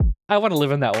I want to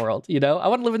live in that world, you know? I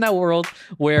want to live in that world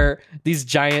where these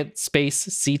giant space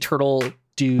sea turtle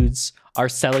dudes are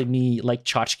selling me like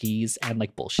tchotchkes and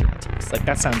like bullshit antiques. Like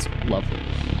that sounds lovely.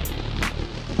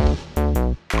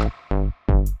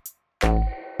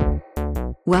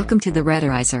 Welcome to The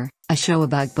Rederizer, a show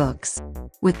about books.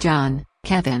 With John,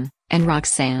 Kevin, and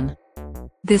Roxane.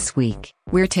 This week,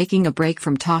 we're taking a break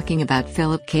from talking about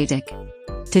Philip K. Dick.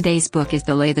 Today's book is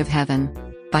The Lathe of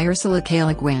Heaven, by Ursula K.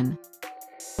 Guin.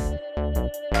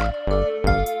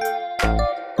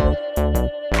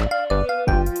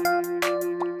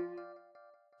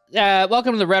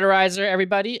 Welcome to The Rederizer,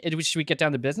 everybody. Should we get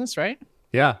down to business, right?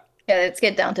 Yeah. Yeah, let's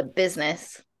get down to Ew,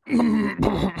 business. Not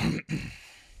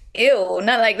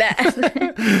like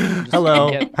that.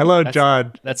 Hello,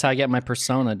 John. That's how I get my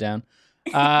persona down.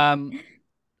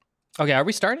 Okay, are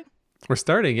we starting? We're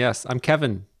starting, yes. I'm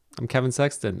Kevin. I'm Kevin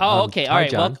Sexton. Oh, okay. All hi,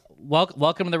 right. John.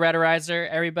 Welcome to The Rederizer,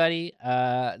 everybody.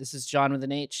 This is John with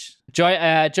an H.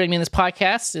 Joining me in this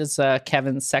podcast is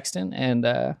Kevin Sexton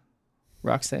and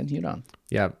Roxane Hudon.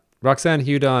 Yeah. Roxane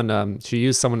Hudon, she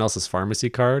used someone else's pharmacy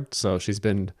card, so she's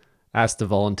been asked to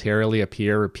voluntarily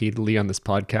appear repeatedly on this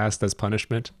podcast as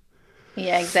punishment.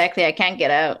 Yeah, exactly. I can't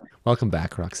get out. Welcome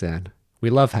back, Roxane.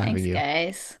 We love having Thanks, you.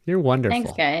 guys. You're wonderful.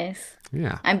 Thanks, guys.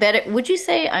 Yeah. I'm better. Would you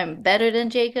say I'm better than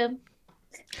Jacob?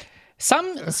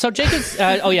 So Jacob's.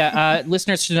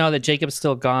 Listeners should know that Jacob's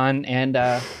still gone, and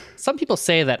some people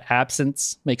say that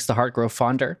absence makes the heart grow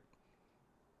fonder,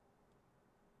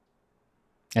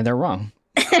 and they're wrong.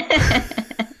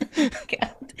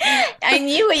 God. I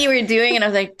knew what you were doing, and I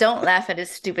was like, "Don't laugh at his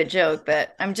stupid joke."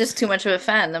 But I'm just too much of a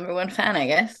fan. Number one fan, I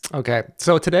guess. Okay,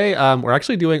 so today we're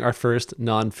actually doing our first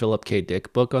non-Philip K.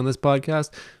 Dick book on this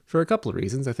podcast for a couple of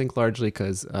reasons. I think largely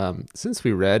because since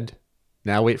we read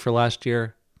Now Wait for Last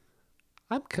Year,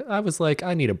 I was like,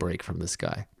 I need a break from this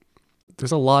guy.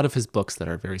 There's a lot of his books that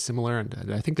are very similar,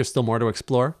 and I think there's still more to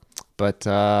explore, but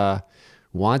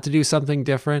wanted to do something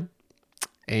different.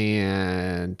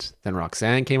 And then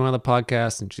Roxane came on the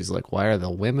podcast and she's like, why are the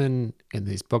women in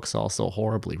these books all so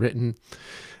horribly written?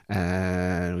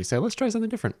 And we said, let's try something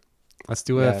different. Let's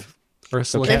do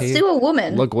Ursula K. Let's do a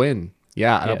woman. Le Guin.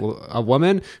 Yeah. A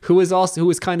woman who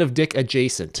is kind of Dick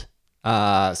adjacent.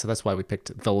 So that's why we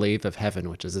picked The Lathe of Heaven,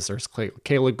 which is this Ursula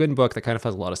K. Le Guin book that kind of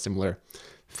has a lot of similar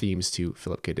themes to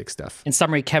Philip K. Dick stuff. In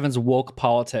summary, Kevin's woke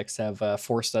politics have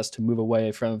forced us to move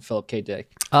away from Philip K. Dick.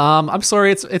 I'm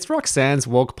sorry, it's Roxane's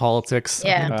woke politics.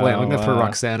 Yeah. I'm going to throw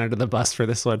Roxane under the bus for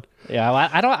this one. Yeah, well,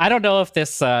 I don't know if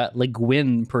this Le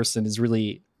Guin person is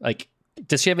really like.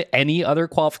 Does she have any other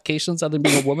qualifications other than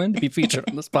being a woman to be featured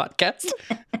on this podcast?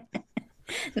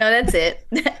 No, that's it.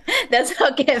 That's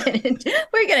how Kevin.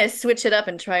 We're gonna switch it up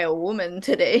and try a woman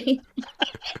today.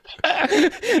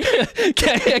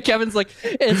 Kevin's like,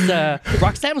 it's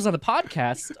Roxane was on the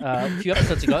podcast a few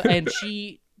episodes ago, and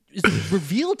she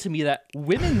revealed to me that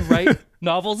women write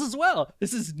novels as well.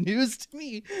 This is news to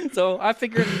me. So I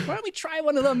figured, why don't we try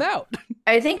one of them out?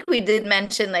 I think we did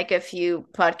mention like a few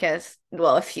podcasts.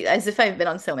 Well, a few, as if I've been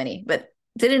on so many. But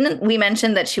didn't we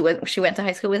mention that she went to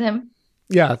high school with him?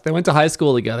 Yeah, they went to high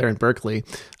school together in Berkeley,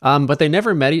 but they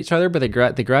never met each other. But they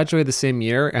graduated the same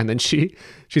year, and then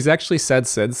she's actually said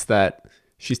since that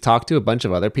she's talked to a bunch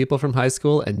of other people from high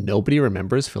school, and nobody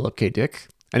remembers Philip K. Dick.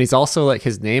 And he's also like,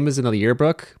 his name is in the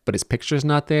yearbook, but his picture's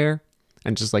not there,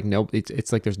 and just like no,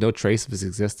 it's like there's no trace of his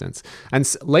existence. And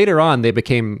later on, they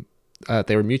became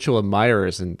they were mutual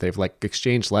admirers, and they've like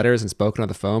exchanged letters and spoken on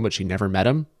the phone, but she never met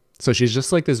him. So she's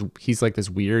just like this. He's like this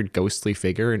weird ghostly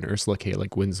figure in Ursula K.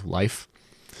 Guin's life.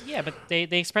 Yeah, but they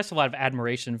expressed a lot of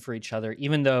admiration for each other,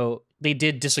 even though they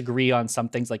did disagree on some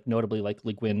things. Like notably, like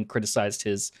Le Guin criticized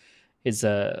his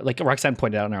like Roxane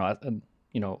pointed out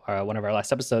in our one of our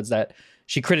last episodes that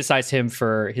she criticized him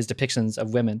for his depictions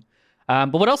of women.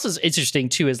 But what else is interesting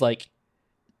too is like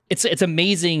it's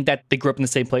amazing that they grew up in the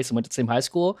same place and went to the same high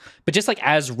school. But just like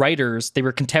as writers, they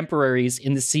were contemporaries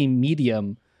in the same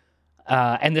medium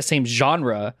and the same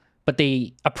genre, but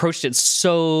they approached it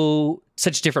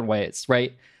such different ways,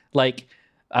 right? Like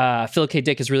Philip K.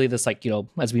 Dick is really this, like, you know,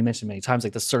 as we mentioned many times,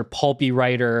 like this sort of pulpy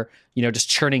writer, you know, just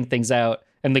churning things out.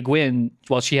 And Le Guin,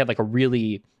 while she had like a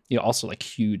really, you know, also like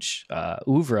huge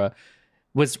oeuvre,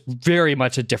 was very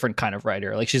much a different kind of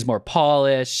writer. Like she's more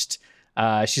polished,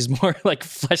 she's more like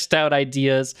fleshed out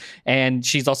ideas, and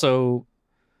she's also,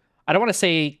 I don't want to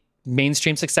say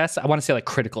mainstream success, I want to say like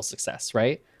critical success,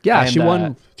 right? Yeah, And,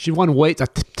 she won a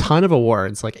ton of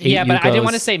awards, like 8 yeah, but Hugos. I didn't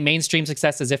want to say mainstream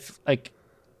success as if like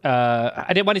I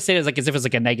didn't want to say it as if it's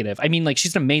like a negative. I mean, like,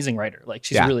 she's an amazing writer. Like,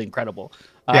 she's really incredible.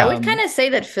 I would kind of say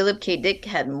that Philip K. Dick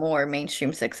had more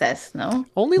mainstream success. No,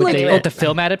 only the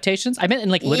film adaptations. I meant in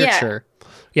like literature.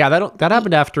 Yeah, that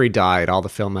happened after he died. All the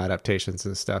film adaptations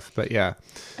and stuff. But yeah,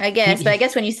 I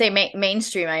guess when you say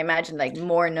mainstream, I imagine like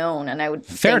more known, and I would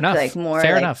fair think enough. Like more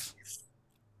fair like, enough.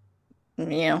 You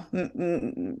know,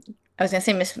 I was gonna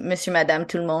say Monsieur, Madame,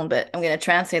 tout le monde, but I'm gonna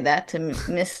translate that to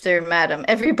Mr. Madam.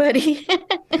 Everybody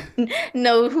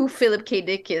know who Philip K.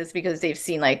 Dick is because they've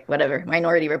seen like whatever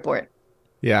Minority Report.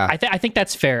 Yeah, I think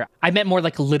that's fair. I meant more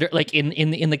like like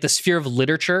in like the sphere of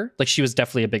literature. Like, she was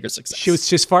definitely a bigger success.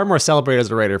 She's far more celebrated as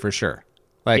a writer for sure.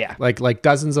 Like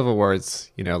dozens of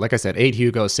awards. You know, like I said, 8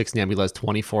 Hugos, 6 Nebulas,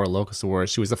 24 Locus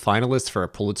Awards. She was a finalist for a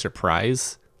Pulitzer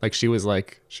Prize. Like, she was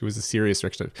a serious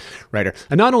fiction writer,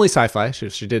 and not only sci-fi.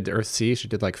 She did Earthsea. She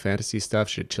did like fantasy stuff.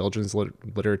 She did children's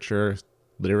literature,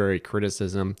 literary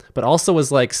criticism, but also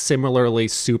was like similarly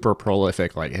super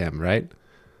prolific like him, right?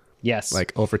 Yes,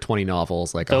 like over 20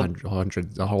 novels, like over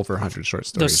 100 short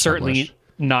stories. Though certainly published.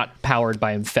 Not powered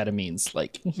by amphetamines,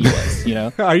 like he was. You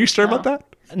know, are you sure about that?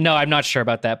 No, I'm not sure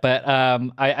about that, but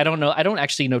I don't know. I don't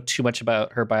actually know too much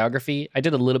about her biography. I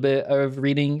did a little bit of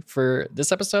reading for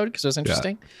this episode because it was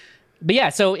interesting. Yeah. But yeah,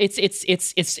 so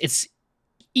it's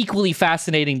equally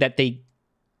fascinating that they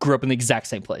grew up in the exact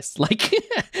same place, like,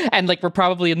 and like we're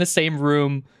probably in the same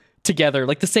room together,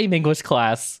 like the same English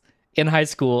class in high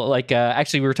school. Like,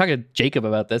 actually, we were talking to Jacob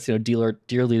about this, you know,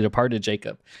 dearly departed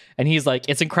Jacob, and he's like,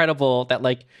 it's incredible that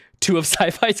like two of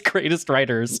sci-fi's greatest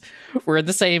writers were in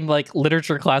the same like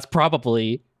literature class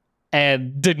probably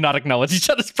and did not acknowledge each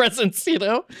other's presence, you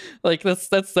know? Like,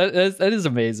 that is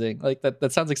amazing. Like,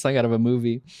 that sounds like something out of a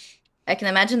movie. I can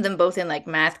imagine them both in like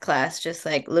math class, just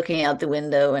like looking out the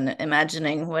window and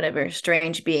imagining whatever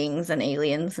strange beings and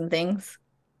aliens and things.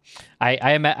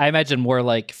 I imagine more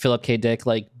like Philip K. Dick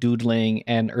like doodling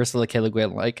and Ursula K. Le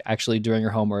Guin like actually doing her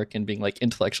homework and being like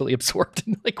intellectually absorbed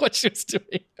in like what she was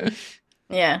doing.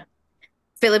 Yeah.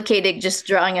 Philip K. Dick just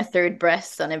drawing a third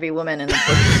breast on every woman in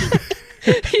the book.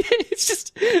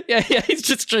 He's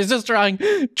just drawing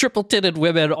triple titted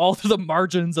women all through the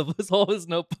margins of all his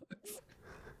notebooks.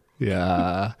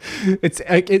 Yeah,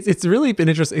 it's really been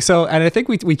interesting. So, and I think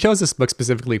we chose this book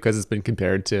specifically because it's been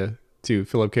compared to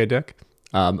Philip K. Dick.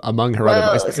 Among her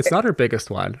other books, it's not her biggest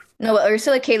one. No,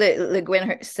 Ursula K. Le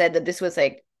Guin said that this was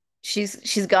like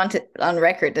she's gone on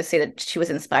record to say that she was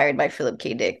inspired by Philip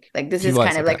K. Dick. Like, this is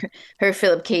kind of like her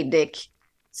Philip K. Dick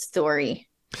story.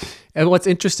 And what's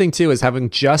interesting too is having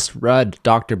just read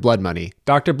Dr. Blood Money.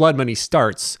 Dr. Blood Money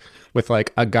starts with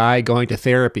like a guy going to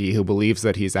therapy who believes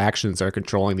that his actions are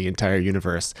controlling the entire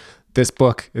universe. This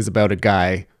book is about a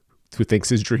guy who thinks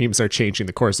his dreams are changing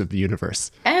the course of the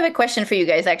universe. I have a question for you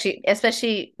guys, actually,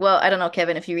 especially, well, I don't know,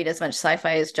 Kevin, if you read as much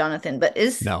sci-fi as Jonathan, but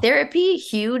is therapy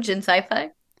huge in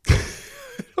sci-fi?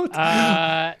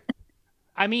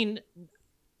 I mean,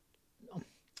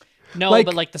 no,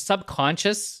 but like the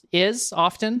subconscious is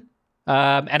often.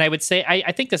 And I would say,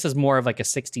 I think this is more of like a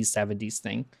 60s, 70s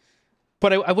thing.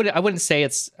 But I wouldn't say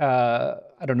it's, I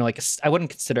don't know, I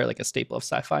wouldn't consider it like a staple of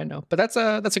sci-fi, no. But that's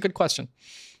a good question.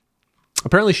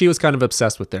 Apparently she was kind of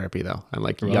obsessed with therapy, though. And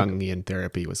like Jungian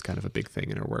therapy was kind of a big thing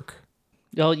in her work.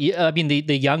 Well, yeah, I mean, the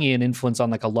Jungian influence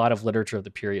on like a lot of literature of the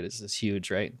period is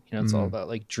huge, right? You know, it's all about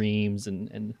like dreams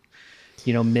and,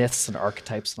 you know, myths and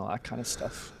archetypes and all that kind of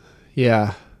stuff.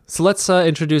 Yeah. So let's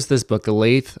introduce this book, The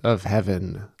Lathe of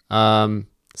Heaven.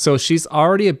 So she's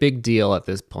already a big deal at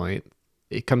this point.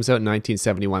 It comes out in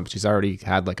 1971, but she's already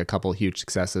had like a couple huge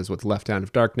successes with Left Hand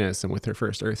of Darkness and with her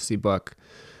first Earthsea book.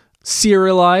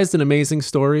 Serialized in Amazing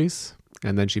Stories,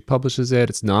 and then she publishes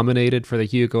it. It's nominated for the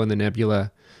Hugo and the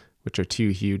Nebula, which are two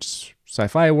huge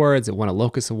sci-fi awards. It won a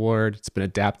Locus Award. It's been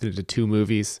adapted into 2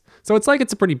 movies. So it's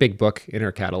a pretty big book in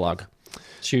her catalog.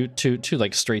 Two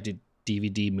like straight to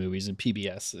DVD movies and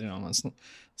PBS. You know, it's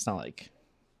not like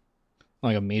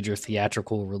a major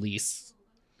theatrical release.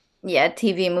 Yeah,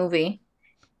 TV movie.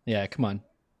 Yeah, come on.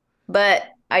 But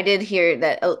I did hear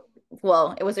that,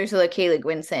 well, it was Ursula K. Le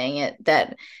Guin saying it,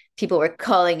 that people were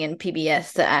calling in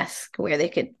PBS to ask where they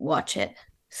could watch it.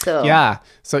 So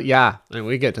and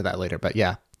we get to that later, but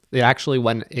yeah, they actually,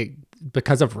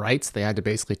 because of rights, they had to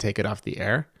basically take it off the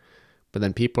air. But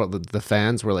then the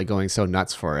fans were like going so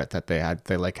nuts for it that they had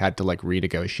to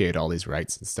renegotiate all these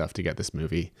rights and stuff to get this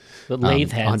movie onto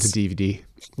DVD.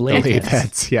 Lathe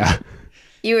heads, yeah.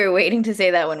 You were waiting to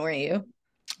say that one, weren't you?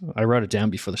 I wrote it down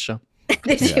before the show.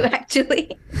 Did you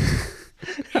actually?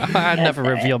 I never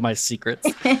reveal my secrets.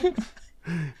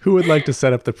 Who would like to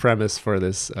set up the premise for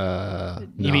this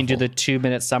You mean do the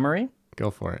 2-minute summary? Go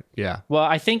for it. Yeah. Well,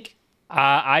 I think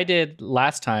I did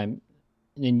last time,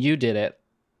 and you did it,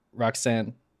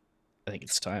 Roxane. I think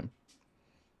it's time.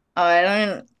 Oh,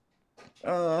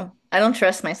 I don't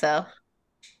trust myself.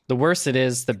 The worse it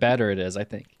is, the better it is, I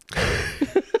think.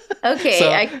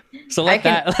 Okay, so let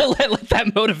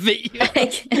that motivate you.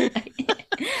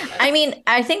 I mean,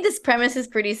 I think this premise is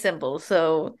pretty simple,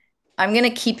 so I'm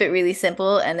gonna keep it really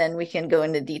simple, and then we can go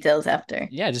into details after.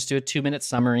 Yeah, just do a 2-minute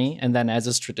summary, and then, as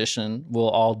is tradition, we'll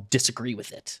all disagree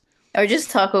with it, or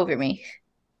just talk over me.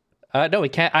 No, we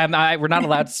can't. We're not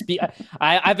allowed to speak.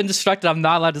 I've been distracted. I'm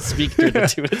not allowed to speak during the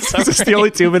 2 minutes. This is the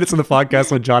only 2 minutes in the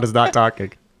podcast when John is not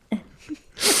talking.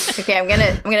 Okay, I'm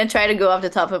gonna try to go off the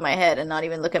top of my head and not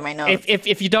even look at my notes.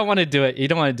 If you don't want to do it, you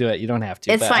don't want to do it. You don't have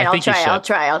to. It's fine. I'll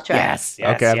try. Yes.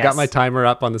 Okay, I've got my timer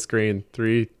up on the screen.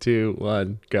 3, 2,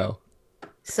 1, go.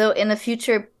 So in the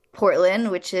future,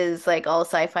 Portland, which is like all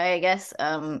sci-fi, I guess,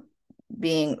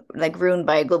 being like ruined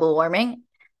by global warming.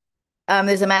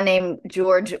 There's a man named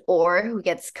George Orr who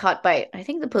gets caught by, I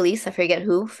think, the police, I forget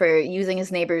who, for using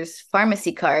his neighbor's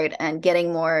pharmacy card and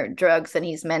getting more drugs than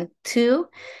he's meant to.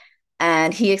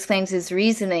 And he explains his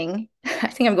reasoning. I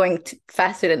think I'm going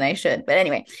faster than I should. But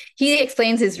anyway, he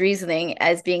explains his reasoning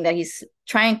as being that he's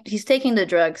taking the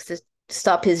drugs to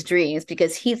stop his dreams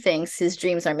because he thinks his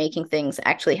dreams are making things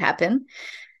actually happen.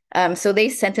 So they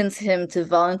sentence him to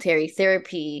voluntary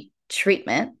therapy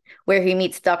treatment, where he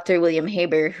meets Dr. William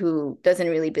Haber, who doesn't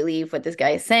really believe what this guy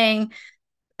is saying,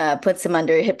 puts him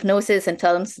under hypnosis and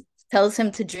tells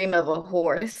him to dream of a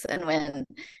horse. And when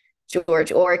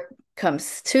George Orr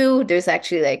comes to, there's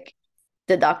actually like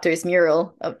the doctor's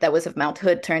mural that was of Mount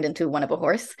Hood turned into one of a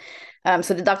horse.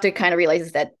 So the doctor kind of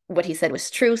realizes that what he said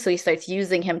was true. So he starts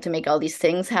using him to make all these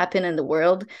things happen in the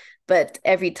world. But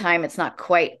every time it's not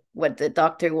quite what the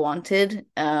doctor wanted.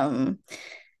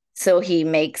 So he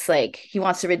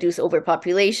wants to reduce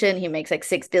overpopulation. He makes like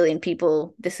 6 billion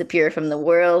people disappear from the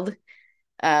world.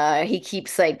 He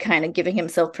keeps like kind of giving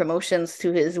himself promotions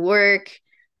to his work.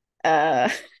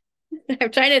 I'm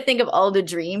trying to think of all the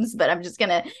dreams, but I'm just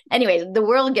anyway, the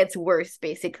world gets worse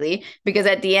basically, because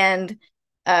at the end,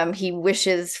 he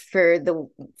wishes for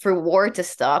war to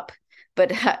stop.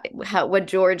 But what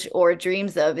George Orr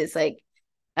dreams of is like,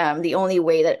 the only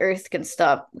way that Earth can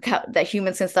stop, that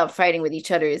humans can stop fighting with each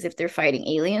other is if they're fighting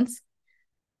aliens.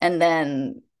 And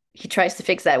then he tries to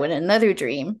fix that with another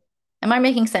dream. Am I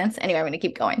making sense? Anyway, I'm going to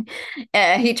keep going.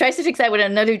 He tries to fix that with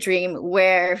another dream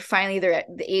where finally the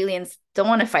aliens don't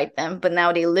want to fight them, but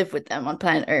now they live with them on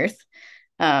planet Earth.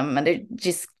 And they're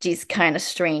just these kind of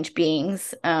strange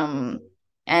beings. And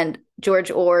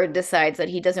George Orr decides that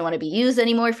he doesn't want to be used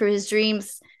anymore for his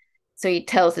dreams. So he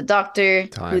tells the doctor,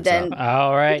 who then...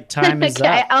 All right, time is up.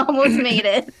 I almost made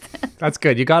it. That's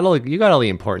good. You got all the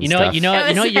important stuff. You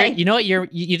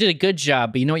did a good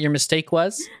job, but you know what your mistake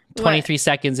was? 23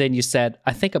 seconds in, you said,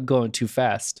 "I think I'm going too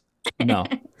fast." No,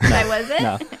 I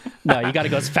wasn't. No, you got to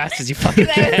go as fast as you fucking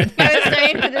can. I was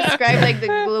trying to describe like the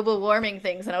global warming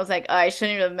things, and I was like, I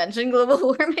shouldn't have mentioned global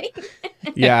warming.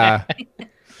 Yeah.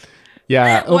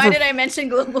 Yeah. Why did I mention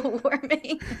global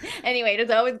warming? Anyway, there's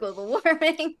always global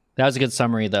warming. That was a good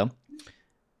summary, though.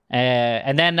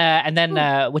 And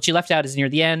then what you left out is near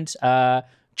the end.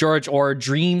 George Orr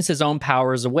dreams his own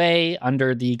powers away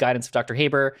under the guidance of Dr.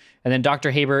 Haber, and then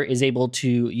Dr. Haber is able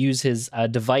to use his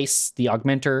device, the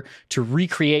Augmenter, to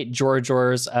recreate George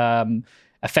Orr's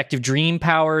effective dream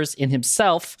powers in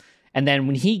himself. And then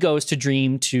when he goes to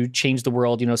dream to change the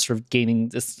world, sort of gaining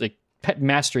this like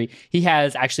mastery, he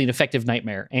has actually an effective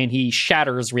nightmare, and he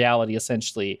shatters reality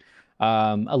essentially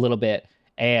a little bit.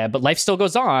 But life still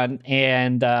goes on,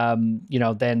 and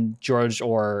then George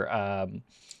Orr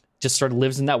just sort of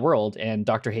lives in that world, and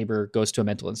Dr. Haber goes to a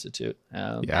mental institute.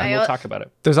 And we'll talk about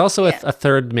it. There's also a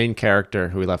third main character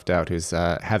who we left out, who's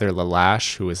Heather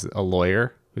LaLache, who is a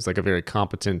lawyer, who's like a very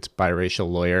competent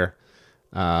biracial lawyer,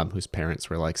 whose parents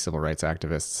were like civil rights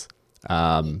activists.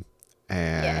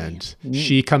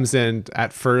 She comes in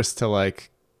at first to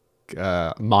like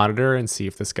monitor and see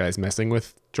if this guy's messing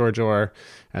with George Orr,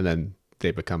 and then they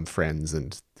become friends,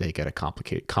 and they get a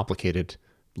complicated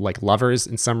like lovers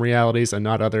in some realities and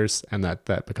not others, and that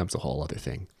becomes a whole other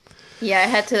thing. Yeah, I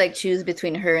had to like choose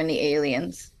between her and the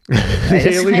aliens.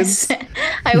 I went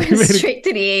straight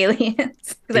to the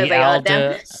aliens.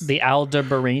 The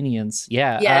Aldebaranians.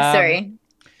 Yeah. Yeah, sorry.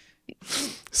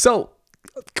 So,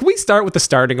 can we start with the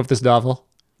starting of this novel?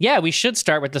 Yeah, we should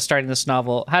start with the starting of this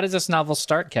novel. How does this novel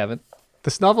start, Kevin?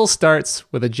 This novel starts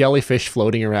with a jellyfish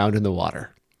floating around in the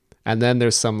water. And then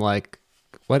there's some like,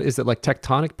 what is it, like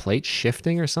tectonic plates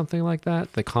shifting or something like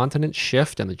that? The continents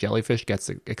shift and the jellyfish gets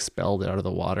expelled out of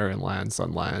the water and lands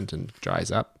on land and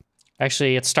dries up.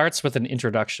 Actually, it starts with an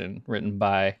introduction written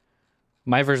by.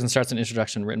 My version starts an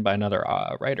introduction written by another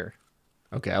writer.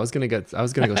 Okay, I was gonna go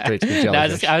straight to the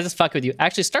jellyfish. No, I was just fucking with you.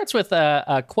 Actually, it starts with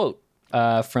a quote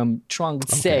from Chuang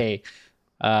Tse, okay.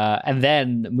 And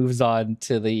then moves on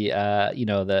to the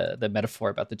the metaphor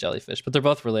about the jellyfish. But they're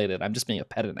both related. I'm just being a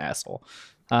pedant asshole.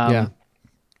 Yeah,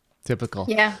 typical.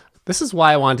 Yeah. This is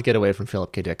why I wanted to get away from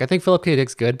Philip K. Dick. I think Philip K.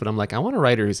 Dick's good, but I'm like, I want a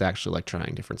writer who's actually like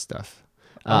trying different stuff.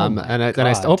 Then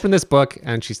I opened this book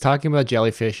and she's talking about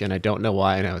jellyfish and I don't know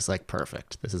why. And I was like,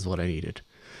 perfect. This is what I needed.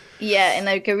 Yeah, in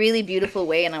like a really beautiful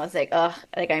way. And I was like, oh,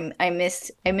 like I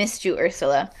missed you,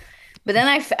 Ursula. But then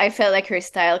I felt like her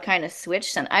style kind of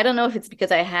switched. And I don't know if it's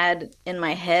because I had in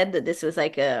my head that this was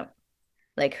like her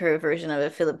version of a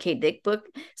Philip K. Dick book.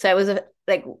 So I was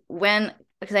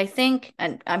because I think,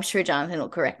 and I'm sure Jonathan will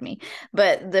correct me,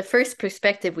 but the first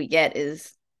perspective we get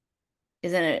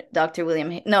isn't it Dr.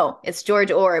 William? No, it's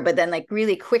George Orr. But then, like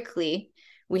really quickly,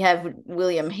 we have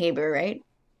William Haber, right?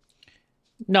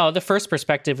 No, the first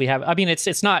perspective we have. I mean,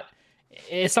 it's not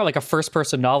like a first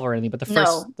person novel or anything, but the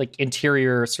first like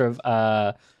interior sort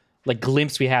of like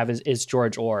glimpse we have is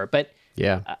George Orr. But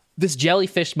yeah, this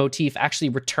jellyfish motif actually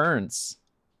returns.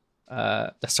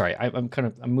 Sorry, I'm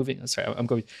moving. Sorry, I'm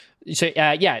going. So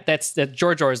that's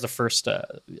George Orr is the first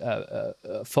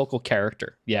focal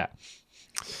character. Yeah.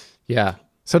 Yeah.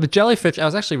 So the jellyfish, I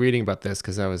was actually reading about this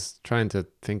because I was trying to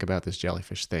think about this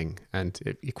jellyfish thing, and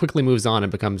it quickly moves on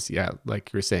and becomes,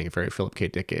 like you're saying, a very Philip K.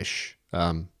 Dick-ish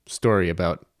story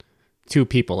about two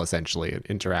people, essentially, and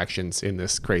interactions in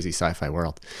this crazy sci-fi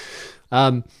world.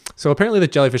 So apparently the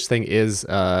jellyfish thing is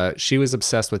she was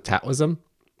obsessed with Taoism.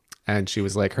 And she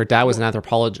was like, her dad was an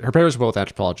anthropologist. Her parents were both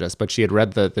anthropologists, but she had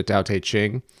read the Tao Te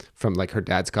Ching from like her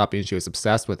dad's copy, and she was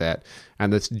obsessed with it.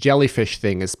 And this jellyfish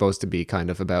thing is supposed to be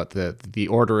kind of about the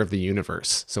order of the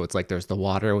universe. So it's like there's the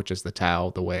water, which is the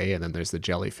Tao, the way, and then there's the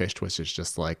jellyfish, which is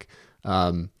just like,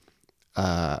 I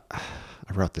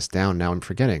wrote this down. Now I'm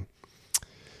forgetting.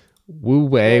 Wu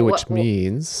Wei, which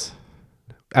means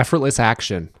effortless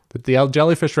action. The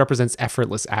jellyfish represents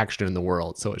effortless action in the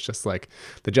world. So it's just like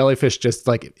the jellyfish just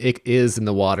like it is in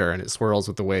the water and it swirls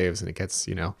with the waves and it gets,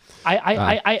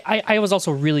 I was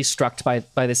also really struck by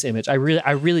this image. I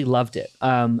really loved it.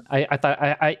 I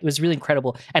thought it was really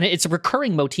incredible. And it's a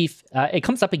recurring motif. It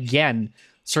comes up again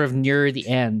sort of near the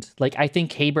end. Like I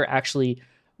think Haber actually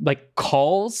like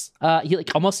calls he like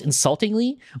almost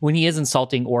insultingly when he is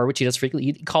insulting Orr, which he does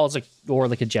frequently, he calls like Orr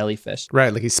like a jellyfish,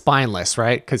 right? Like he's spineless,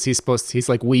 right? Because he's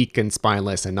like weak and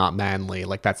spineless and not manly.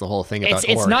 Like that's the whole thing about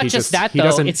Orr. It's not just that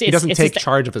though. He doesn't take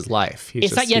charge of his life.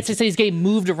 He's getting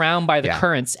moved around by the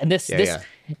currents, and this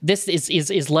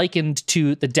is likened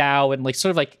to the Tao and like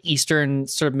sort of like Eastern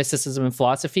sort of mysticism and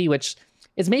philosophy, which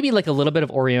is maybe like a little bit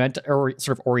of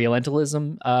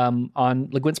Orientalism on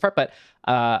Le Guin's part, but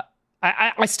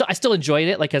I still enjoyed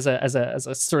it like as a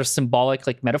sort of symbolic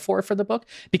like metaphor for the book,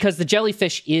 because the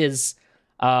jellyfish is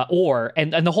Orr,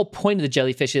 and the whole point of the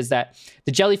jellyfish is that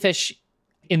the jellyfish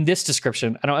in this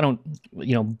description, I don't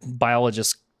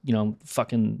biologists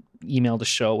fucking email the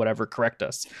show, whatever, correct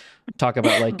us, talk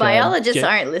about like biologists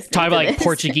aren't listening. Talk about like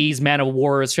Portuguese man of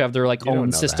wars who have their like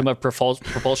own system of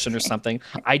propulsion or something.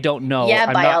 I don't know.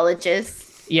 Yeah, biologists.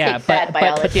 Yeah, but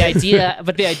the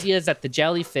idea is that the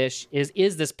jellyfish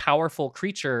is this powerful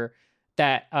creature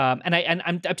that and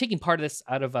I'm taking part of this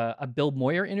out of a Bill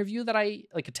Moyer interview that I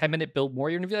like, a 10-minute Bill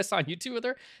Moyer interview I saw on YouTube with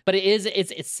her. But it's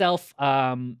itself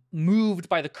moved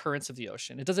by the currents of the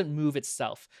ocean. It doesn't move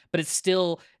itself, but it's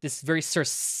still this very sort of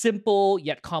simple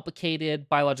yet complicated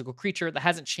biological creature that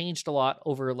hasn't changed a lot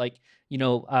over like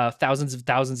thousands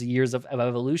of years of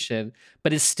evolution,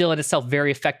 but is still in itself very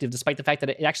effective, despite the fact that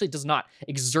it actually does not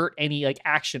exert any like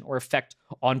action or effect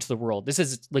onto the world. This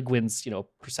is Le Guin's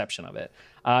perception of it,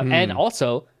 and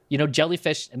also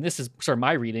jellyfish. And this is sort of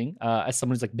my reading as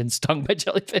someone who's like been stung by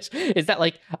jellyfish, is that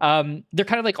like they're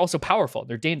kind of like also powerful.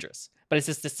 They're dangerous, but it's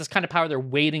this kind of power. They're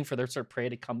waiting for their sort of prey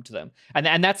to come to them,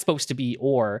 and that's supposed to be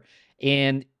Orr.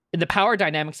 And in the power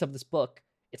dynamics of this book,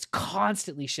 it's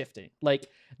constantly shifting. Like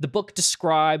the book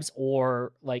describes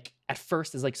Orr like at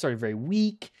first as like sort of very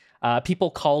weak.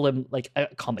 People call him like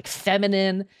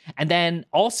feminine, and then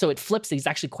also it flips. He's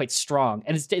actually quite strong,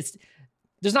 and it's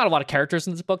there's not a lot of characters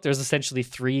in this book. There's essentially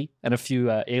 3 and a few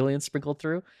aliens sprinkled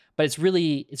through, but it's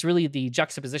really the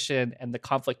juxtaposition and the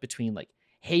conflict between like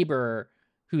Haber,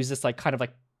 who's this like kind of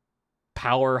like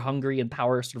power hungry and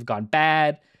power sort of gone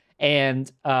bad,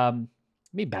 and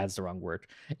maybe bad's the wrong word.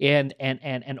 And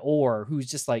Orr, who's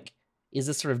just like, is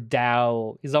this sort of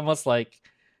Tao. He's almost like,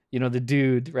 the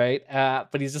dude, right?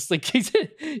 But he's just like,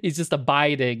 he's just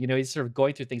abiding, he's sort of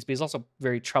going through things, but he's also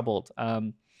very troubled.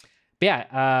 But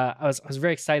yeah, I was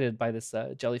very excited by this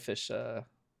jellyfish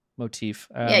motif.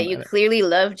 Yeah, you clearly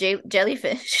love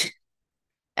jellyfish.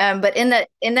 But in that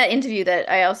interview that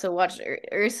I also watched,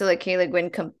 Ursula K. Le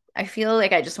Guin, I feel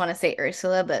like I just want to say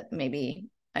Ursula, but maybe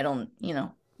I don't.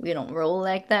 We don't roll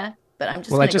like that. But I'm just.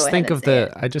 Well, I just think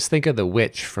of the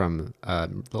witch from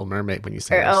Little Mermaid when you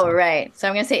say. Oh, right. So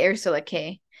I'm gonna say Ursula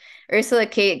K. Ursula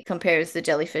K. compares the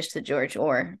jellyfish to George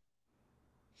Orr,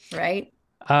 right?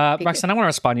 Roxane, I want to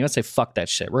respond. You want to say fuck that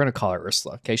shit. We're gonna call her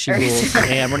Ursula. Okay, she rules,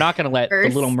 and we're not gonna let the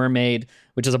Little Mermaid,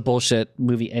 which is a bullshit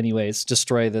movie anyways,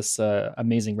 destroy this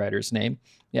amazing writer's name.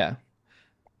 Yeah.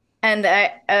 And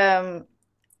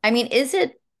I mean, is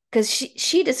it because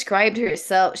she described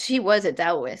herself? She was a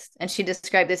Taoist, and she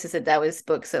described this as a Taoist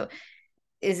book. So,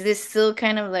 is this still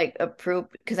kind of like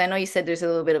appropriate? Because I know you said there's a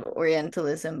little bit of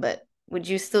Orientalism, but would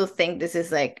you still think this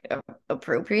is like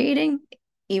appropriating?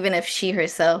 Even if she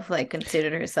herself like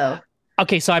considered herself.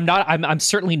 Okay, so I'm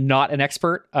certainly not an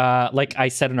expert. Like I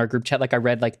said in our group chat, like I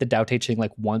read like the Tao Te Ching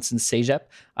like once in Sejep.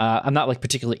 I'm not like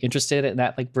particularly interested in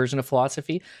that like version of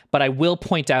philosophy, but I will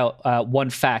point out one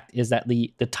fact is that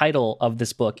the title of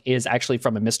this book is actually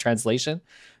from a mistranslation.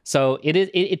 So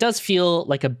it does feel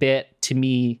like a bit to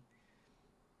me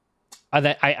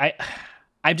that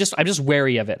I'm just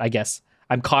wary of it, I guess.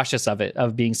 I'm cautious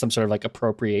of being some sort of like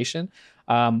appropriation.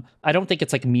 I don't think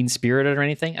it's like mean spirited or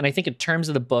anything. And I think in terms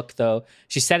of the book, though,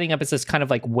 she's setting up as this kind of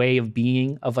like way of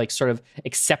being, of like sort of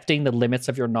accepting the limits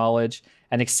of your knowledge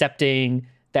and accepting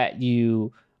that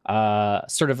you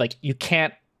sort of like you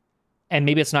can't, and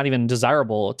maybe it's not even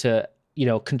desirable to,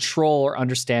 control or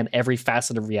understand every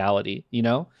facet of reality,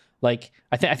 Like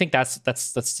I think that's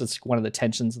one of the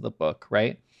tensions of the book,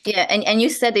 right? Yeah, and you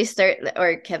said they start,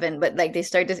 or Kevin, but like they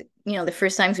start to, the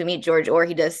first times we meet George Orr,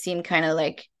 he does seem kind of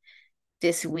like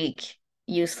this weak,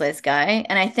 useless guy.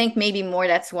 And I think maybe more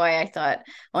that's why I thought,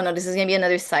 oh no, this is gonna be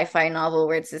another sci-fi novel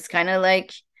where it's this kind of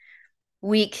like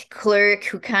weak clerk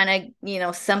who kind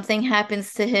of, something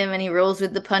happens to him and he rolls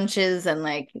with the punches and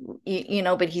like,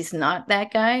 but he's not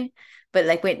that guy. But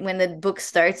like when the book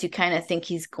starts, you kind of think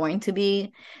he's going to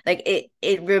be like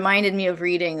it reminded me of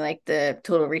reading like the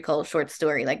Total Recall short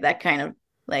story, like that kind of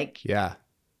like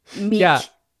meek,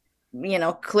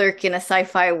 clerk in a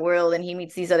sci-fi world, and he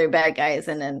meets these other bad guys,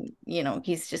 and then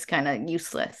he's just kind of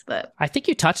useless. But I think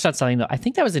you touched on something though. I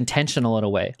think that was intentional in a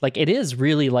way. Like it is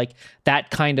really like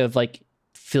that kind of like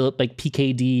Philip like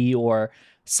PKD or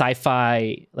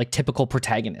sci-fi like typical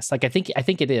protagonist. Like I think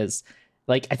it is.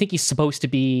 Like I think he's supposed to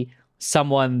be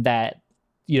someone that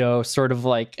sort of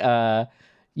like shy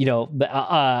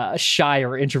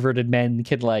or introverted men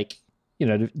can like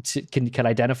can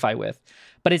identify with,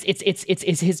 but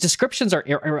it's his descriptions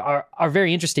are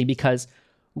very interesting because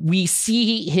we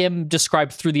see him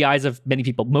described through the eyes of many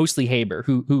people, mostly Haber,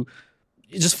 who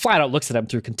just flat out looks at him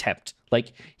through contempt.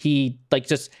 Like he like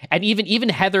just, and even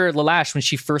Heather Lalache, when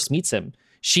she first meets him,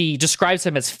 she describes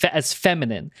him as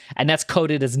feminine, and that's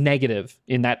coded as negative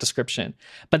in that description.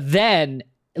 But then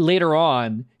later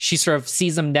on, she sort of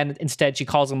sees him. Then instead, she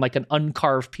calls him like an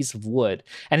uncarved piece of wood,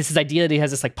 and it's his idea that he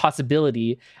has this like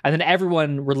possibility. And then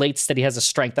everyone relates that he has a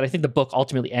strength. That I think the book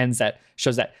ultimately ends that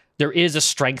shows that there is a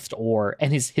strength to Orr,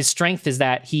 and his strength is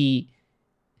that he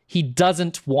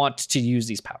doesn't want to use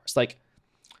these powers. Like,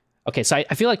 okay, so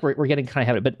I feel like we're getting kind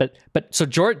of heavy, but so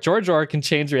George Orr can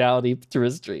change reality through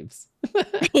his dreams.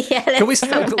 Can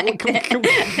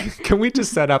we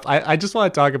just set up? I just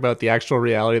want to talk about the actual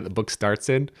reality that the book starts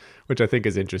in, which I think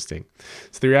is interesting.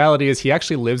 So the reality is he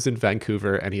actually lives in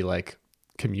Vancouver and he like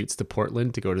commutes to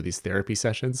Portland to go to these therapy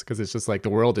sessions because it's just like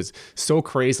the world is so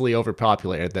crazily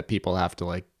overpopulated that people have to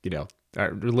like,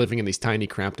 are living in these tiny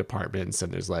cramped apartments,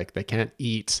 and there's like they can't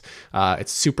eat.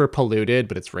 It's super polluted,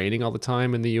 but it's raining all the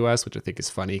time in the US, which I think is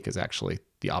funny because actually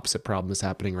the opposite problem is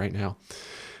happening right now.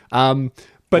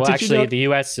 But actually, the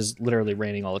U.S. is literally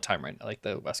raining all the time right now, like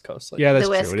the West Coast. Like, yeah, that's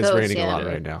true. It is raining a lot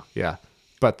right now. Yeah,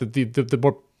 but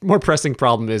the more pressing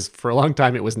problem is for a long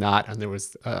time it was not, and there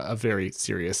was a very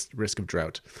serious risk of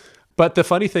drought. But the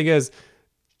funny thing is,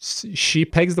 she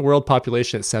pegs the world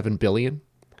population at 7 billion,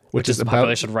 which is the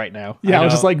population right now. Yeah,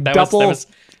 which is like double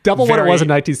what it was in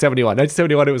 1971.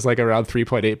 1971, it was like around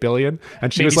 3.8 billion,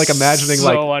 and she was like imagining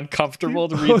so uncomfortable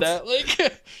to read that.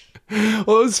 Like.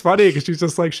 Well, it was funny because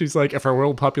she's like, if our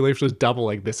world population was double,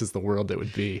 like this is the world it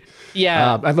would be.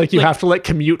 Yeah, and like you have to like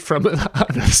commute from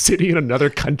a city in another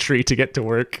country to get to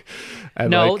work.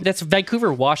 And no, that's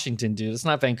Vancouver, Washington, dude. It's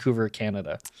not Vancouver,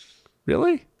 Canada.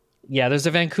 Really? Yeah, there's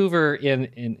a Vancouver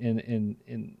in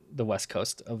the west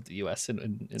coast of the U.S.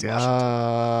 in Washington.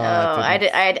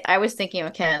 I was thinking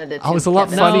of Canada too. Oh, it was a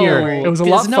lot funnier. It was a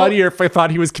lot funnier if I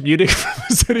thought he was commuting from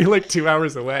a city like 2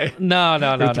 hours away. No.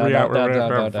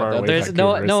 There's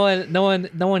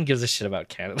no one gives a shit about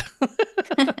Canada.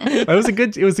 It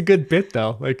was a good bit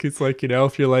though. Like it's like,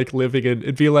 if you're like living in,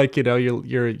 it'd be like,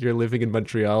 you're living in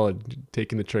Montreal and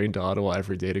taking the train to Ottawa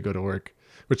every day to go to work,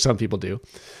 which some people do.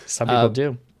 Some people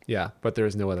do. Yeah, but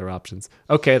there's no other options.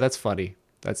 Okay, that's funny.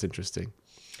 That's interesting.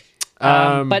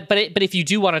 But if you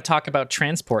do want to talk about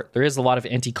transport, there is a lot of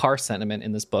anti-car sentiment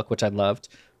in this book, which I loved.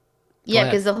 Yeah,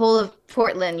 because the whole of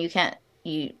Portland, I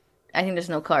think there's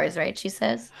no cars, right? She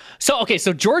says. So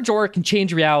George Orr can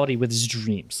change reality with his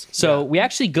dreams. So we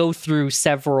actually go through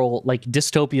several like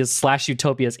dystopias /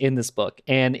 utopias in this book.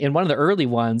 And in one of the early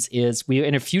ones is we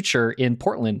in a future in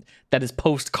Portland that is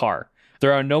post-car.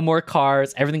 There are no more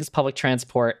cars. Everything's public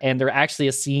transport. And there's actually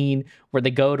a scene where they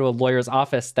go to a lawyer's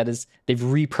office they've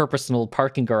repurposed an old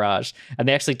parking garage. And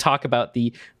they actually talk about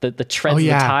the treads of the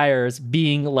tires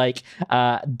being like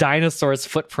dinosaurs'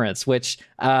 footprints, which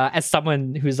as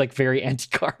someone who's like very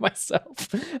anti-car myself,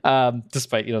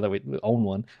 despite, that we own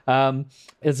one,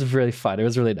 it's really fun. It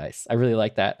was really nice. I really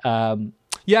like that.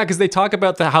 Yeah, because they talk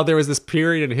about how there was this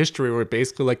period in history where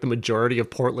basically like the majority of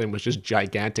Portland was just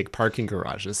gigantic parking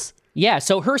garages. Yeah,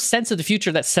 so her sense of the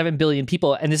future, that 7 billion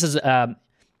people, and this is,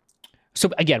 so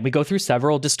again, we go through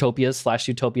several dystopias /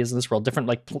 utopias in this world, different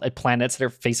like planets that are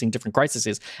facing different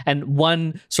crises. And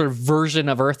one sort of version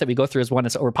of Earth that we go through is one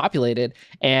that's overpopulated.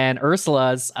 And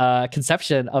Ursula's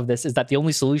conception of this is that the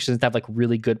only solution is to have like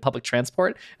really good public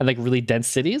transport and like really dense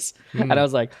cities. And I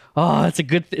was like, oh, it's a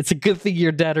good thing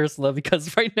you're dead, Ursula,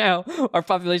 because right now our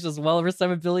population is well over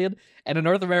 7 billion. And in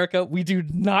North America, we do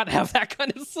not have that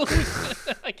kind of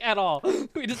solution, like at all.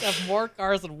 We just have more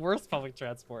cars and worse public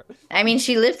transport. I mean,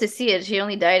 she lived to see it. She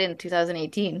only died in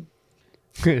 2018.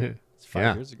 It's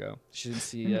 5 years ago. She didn't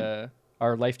see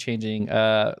our life-changing,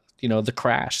 the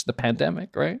crash, the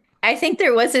pandemic, right? I think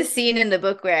there was a scene in the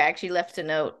book where I actually left a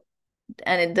note,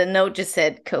 and the note just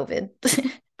said COVID.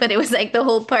 But it was like the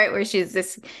whole part where she's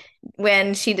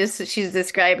describing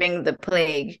the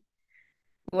plague.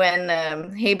 When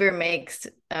Haber makes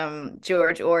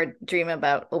George Orr dream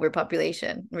about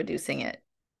overpopulation, reducing it,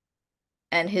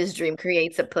 and his dream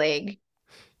creates a plague.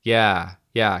 Yeah,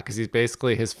 because he's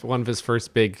basically one of his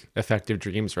first big effective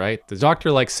dreams, right? The doctor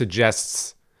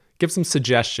gives him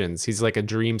suggestions. He's like a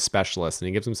dream specialist, and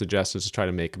he gives him suggestions to try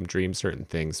to make him dream certain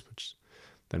things, which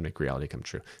then make reality come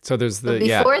true. So there's the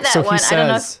before that so one. Says, I don't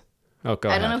know. If, oh, go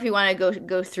ahead. I don't know if you want to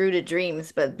go through the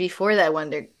dreams, but before that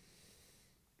one,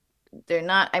 they're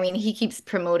not. I mean, he keeps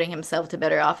promoting himself to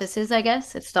better offices, I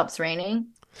guess. It stops raining.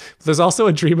 There's also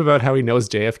a dream about how he knows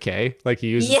JFK. Like he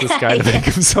uses this guy to make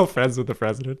himself friends with the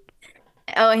president.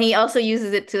 Oh, and he also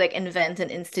uses it to like invent an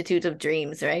institute of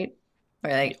dreams, right?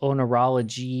 Or like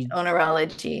onerology.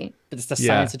 It's the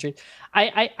science of dreams.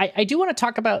 I do want to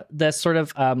talk about the sort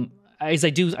of as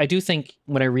I do think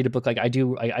when I read a book, like I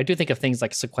do think of things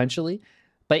like sequentially,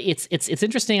 but it's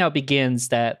interesting how it begins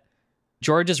that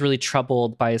George is really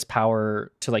troubled by his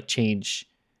power to like change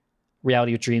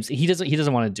reality with dreams. He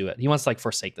doesn't want to do it. He wants to like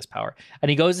forsake this power.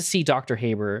 And he goes to see Dr.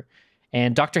 Haber,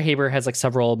 and Dr. Haber has like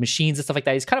several machines and stuff like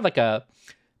that. He's kind of like a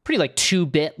pretty like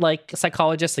 2-bit like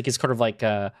psychologist. Like he's kind of like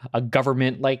a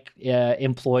government like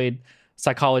employed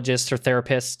psychologist or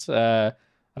therapist. I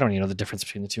don't even know the difference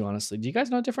between the two, honestly. Do you guys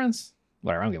know the difference?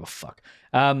 Whatever, I don't give a fuck.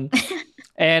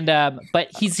 But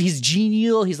he's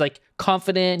genial. He's like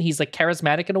confident. He's like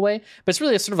charismatic in a way. But it's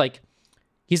really a sort of like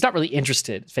he's not really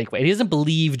interested, fake way. And he doesn't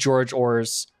believe George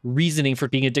Orr's reasoning for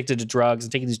being addicted to drugs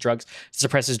and taking these drugs to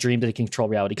suppress his dream that he can control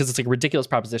reality, because it's like a ridiculous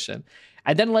proposition.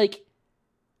 And then like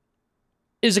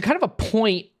there's a kind of a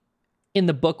point in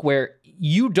the book where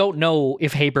you don't know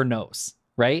if Haber knows,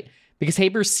 right? Because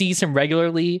Haber sees him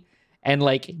regularly. And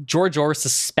like George Orr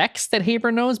suspects that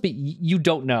Haber knows, but you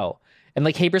don't know. And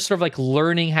like Haber's sort of like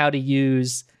learning how to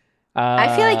use.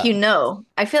 I feel like you know.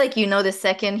 I feel like you know the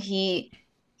second he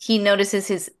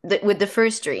notices with the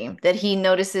first dream that he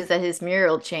notices that his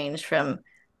mural changed from.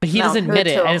 But he doesn't admit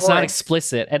it, and it's not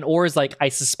explicit. And Orr is like, I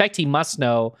suspect he must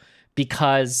know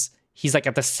because he's like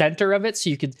at the center of it.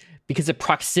 So because the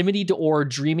proximity to Orr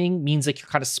dreaming means like you're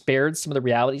kind of spared some of the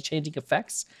reality changing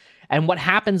effects. And what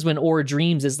happens when Orr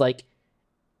dreams is like,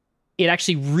 it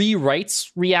actually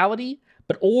rewrites reality,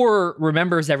 but Orr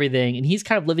remembers everything, and he's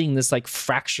kind of living this like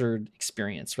fractured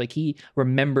experience. Like he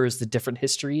remembers the different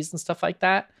histories and stuff like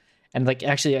that, and like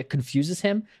actually it confuses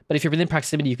him. But if you're within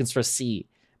proximity, you can sort of see.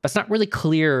 But it's not really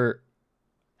clear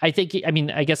I think, I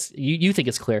mean, I guess you think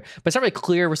it's clear, but it's not really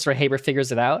clear where sort of Haber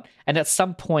figures it out. And at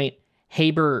some point,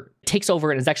 Haber takes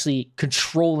over and is actually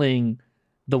controlling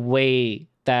the way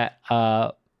that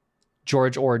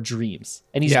George Orr dreams.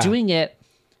 And he's doing it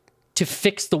to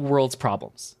fix the world's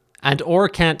problems. And Orr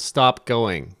can't stop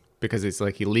going because it's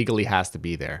like he legally has to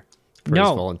be there for his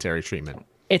voluntary treatment.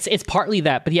 It's partly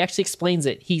that, but he actually explains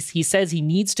it. He says he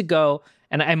needs to go,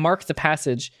 and I marked the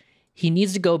passage. He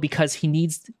needs to go because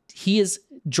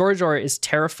George Orr is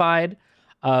terrified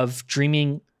of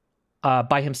dreaming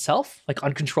by himself, like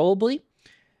uncontrollably,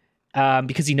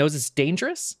 because he knows it's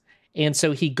dangerous. And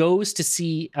so he goes to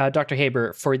see Dr.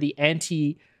 Haber for the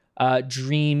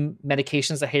anti-dream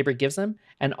medications that Haber gives him.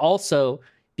 And also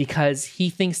because he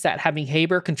thinks that having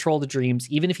Haber control the dreams,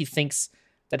 even if he thinks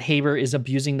that Haber is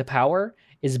abusing the power,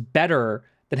 is better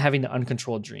than having the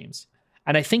uncontrolled dreams.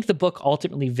 And I think the book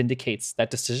ultimately vindicates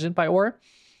that decision by Orr.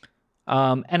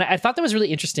 And I thought that was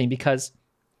really interesting because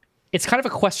it's kind of a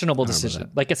questionable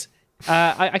decision. Like it's,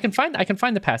 I can find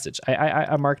the passage.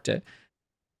 I marked it.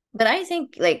 But I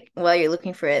think, like, while you're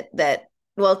looking for it, that,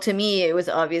 well, to me, it was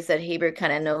obvious that Haber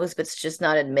kind of knows, but it's just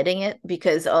not admitting it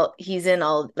because all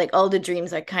the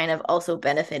dreams are kind of also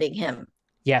benefiting him.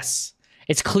 Yes.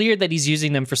 It's clear that he's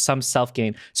using them for some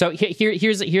self-gain. So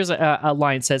here's a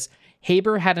line. It says,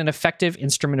 Haber had an effective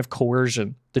instrument of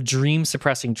coercion, the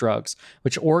dream-suppressing drugs,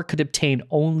 which Orr could obtain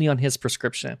only on his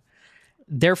prescription.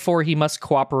 Therefore, he must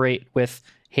cooperate with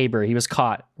Haber. He was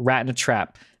caught, rat in a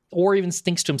trap. Orr even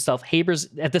thinks to himself, Haber's,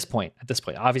 at this point,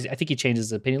 obviously, I think he changes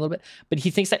his opinion a little bit, but he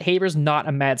thinks that Haber's not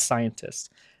a mad scientist.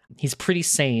 He's pretty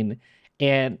sane.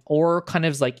 And Orr kind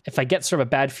of is like, if I get sort of a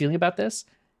bad feeling about this,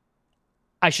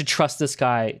 I should trust this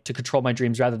guy to control my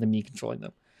dreams rather than me controlling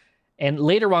them. And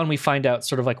later on, we find out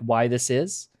sort of like why this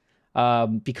is,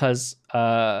 because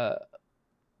the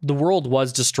world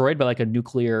was destroyed by like a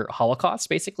nuclear holocaust,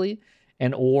 basically,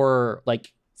 and Orr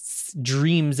like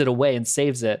dreams it away and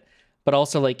saves it. But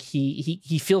also, like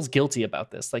he feels guilty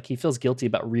about this. Like he feels guilty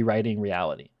about rewriting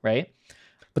reality, right?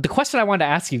 But the question I wanted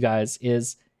to ask you guys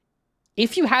is,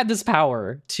 if you had this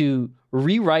power to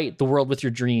rewrite the world with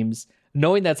your dreams,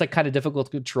 knowing that's like kind of difficult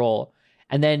to control,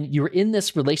 and then you're in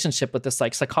this relationship with this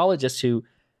like psychologist who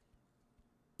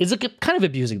is like kind of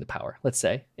abusing the power, let's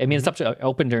say. I mean, it's up to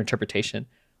open to interpretation.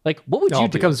 Like, what would you do?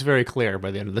 It becomes very clear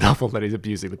by the end of the novel that he's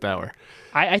abusing the power.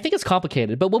 I think it's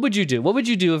complicated, but what would you do? What would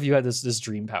you do if you had this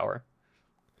dream power?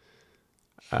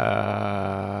 Would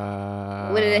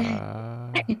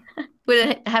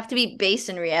it have to be based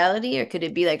in reality, or could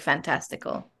it be like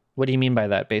fantastical? What do you mean by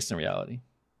that, based in reality?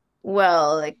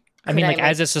 Well, like I mean, like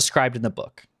as it's described in the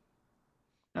book.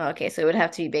 Okay, so it would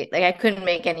have to be based. Like I couldn't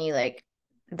make any like.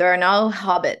 There are no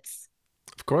hobbits.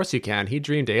 Of course you can. He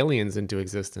dreamed aliens into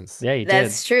existence. Yeah, he did.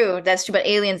 That's true. But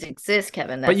aliens exist,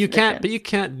 Kevin. That's but you can't. But you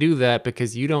can't do that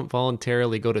because you don't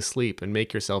voluntarily go to sleep and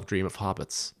make yourself dream of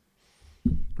hobbits.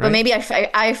 Right? But maybe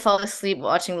I fall asleep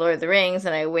watching Lord of the Rings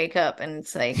and I wake up and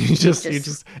it's like you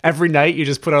just every night you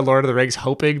just put on Lord of the Rings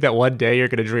hoping that one day you're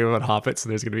going to dream about hobbits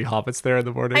and there's going to be hobbits there in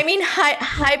the morning. I mean,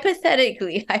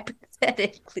 hypothetically.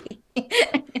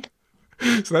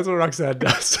 So that's what Roxane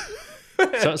does.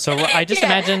 So I just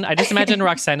imagine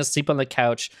Roxane asleep on the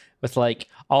couch with like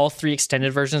all 3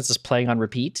 extended versions just playing on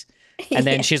repeat. And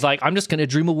then she's like, I'm just going to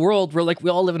dream a world where like we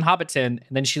all live in Hobbiton. And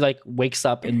then she like wakes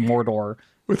up in Mordor.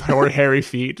 With her hairy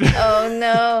feet. Oh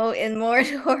no, in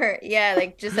Mordor. Yeah,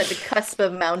 like just at the cusp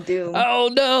of Mount Doom. Oh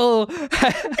no.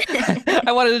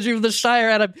 I wanted to dream of the Shire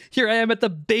and here I am at the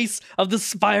base of the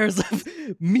spires of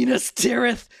Minas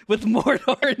Tirith with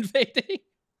Mordor invading.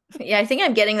 Yeah, I think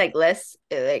I'm getting like less,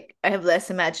 like I have less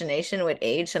imagination with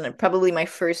age, and probably my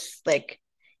first like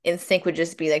instinct would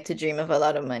just be like to dream of a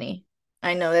lot of money.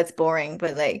 I know that's boring,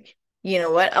 but like, you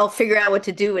know what? I'll figure out what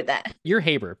to do with that. You're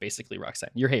Haber, basically, Roxane.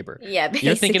 You're Haber. Yeah, basically.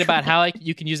 You're thinking about how like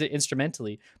you can use it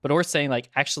instrumentally, but we're saying like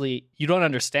actually you don't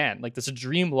understand. Like this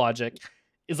dream logic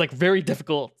is like very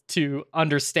difficult to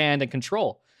understand and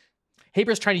control.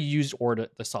 Haber's trying to use Orr to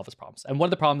solve his problems. And one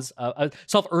of the problems,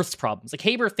 solve Earth's problems. Like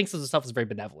Haber thinks of himself as very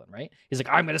benevolent, right? He's like,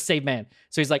 I'm going to save man.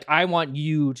 So he's like, I want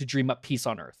you to dream up peace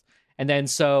on Earth. And then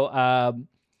so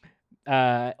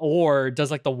Orr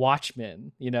does like the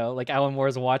Watchmen, you know, like Alan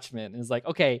Moore's Watchmen. And it's like,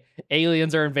 okay,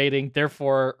 aliens are invading,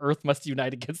 therefore Earth must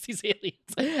unite against these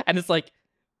aliens. And it's like,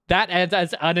 that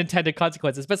has unintended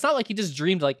consequences. But it's not like he just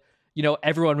dreamed like, you know,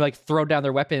 everyone like throw down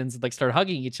their weapons and like start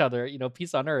hugging each other, you know,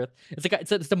 peace on Earth. It's like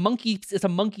it's a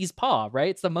monkey's paw, right?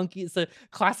 It's a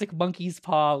classic monkey's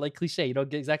paw like cliche. You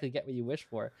don't exactly get what you wish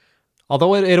for.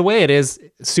 Although in a way it is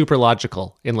super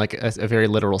logical in like a very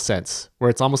literal sense, where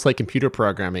it's almost like computer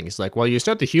programming. It's like, well, you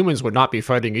said the humans would not be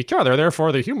fighting each other,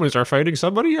 therefore the humans are fighting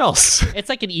somebody else. It's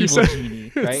like an evil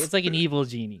genie, right? It's like an evil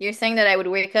genie. You're saying that I would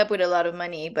wake up with a lot of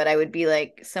money, but I would be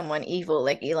like someone evil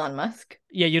like Elon Musk?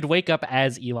 Yeah, you'd wake up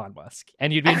as Elon Musk,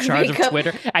 and you'd be in charge of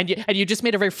Twitter, and you just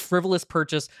made a very frivolous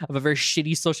purchase of a very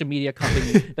shitty social media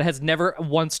company that has never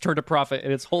once turned a profit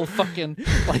in its whole fucking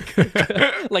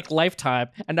like lifetime,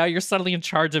 and now you're suddenly in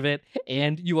charge of it,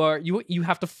 and you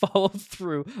have to follow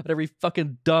through on every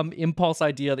fucking dumb impulse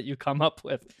idea that you come up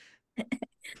with.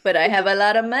 But I have a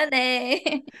lot of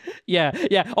money.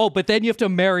 Yeah. Oh, but then you have to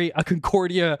marry a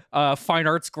Concordia fine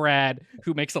arts grad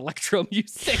who makes electro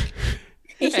music.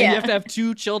 And you have to have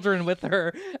 2 children with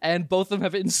her, and both of them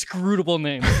have inscrutable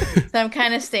names. So I'm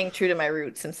kind of staying true to my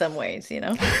roots in some ways,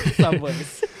 Some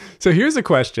ways. So here's a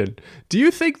question. Do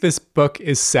you think this book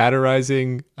is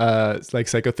satirizing like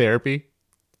psychotherapy?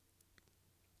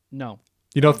 No.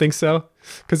 You don't think so?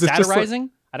 Because it's satirizing?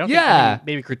 Just I don't think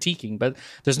maybe critiquing, but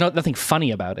there's nothing funny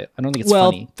about it. I don't think it's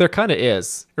funny. Well, there kind of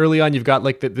is. Early on, you've got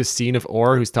like the scene of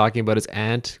Orr who's talking about his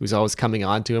aunt, who's always coming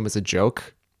on to him as a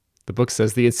joke. The book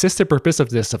says the insistent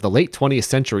permissiveness of the late 20th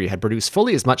century had produced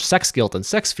fully as much sex guilt and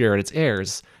sex fear in its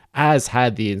heirs as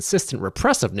had the insistent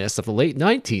repressiveness of the late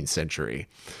 19th century.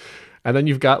 And then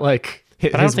you've got like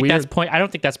but I don't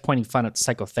think that's pointing fun at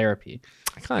psychotherapy.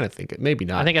 I kind of think it. Maybe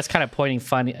not. I think it's kind of pointing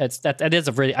fun. That is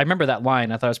a really. I remember that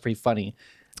line. I thought it was pretty funny.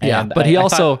 Yeah, but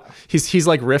he's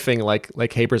like riffing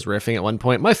like Haber's riffing at one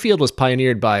point. My field was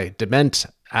pioneered by Dement,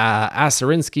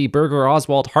 Aserinsky, Berger,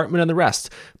 Oswald, Hartman, and the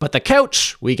rest. But the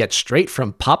couch we get straight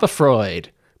from Papa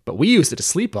Freud. But we used it to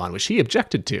sleep on, which he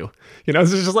objected to.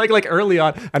 It's just like early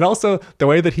on. And also the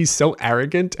way that he's so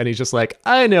arrogant and he's just like,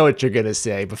 I know what you're going to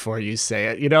say before you say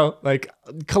it. Like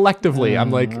collectively,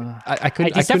 I'm like, I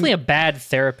couldn't. He's definitely a bad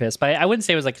therapist, but I wouldn't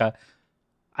say it was like a,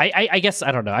 I guess,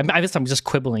 I don't know. I guess I'm just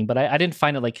quibbling, but I didn't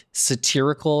find it like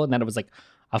satirical and that it was like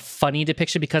a funny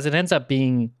depiction because it ends up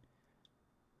being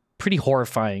pretty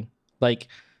horrifying. Like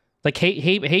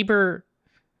Haber,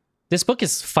 this book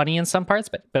is funny in some parts,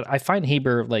 but I find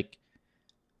Haber like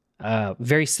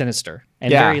very sinister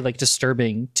and very like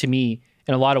disturbing to me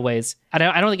in a lot of ways. And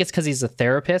I don't think it's because he's a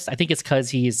therapist. I think it's because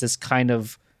he's this kind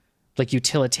of like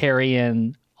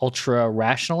utilitarian, ultra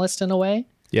rationalist in a way.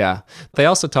 Yeah. They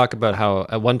also talk about how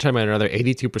at one time or another,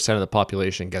 82% of the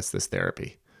population gets this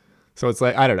therapy. So it's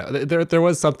like, I don't know. There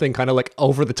was something kind of like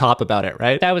over the top about it,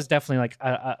 right? That was definitely like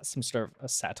some sort of a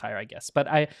satire, I guess. But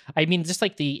I mean, just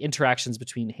like the interactions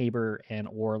between Haber and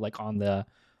Orr, like on the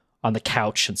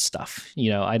couch and stuff.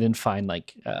 I didn't find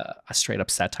like a straight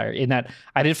up satire in that.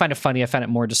 I didn't find it funny. I found it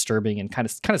more disturbing and kind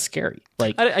of scary.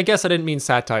 Like I guess I didn't mean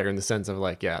satire in the sense of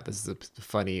like, yeah, this is a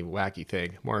funny, wacky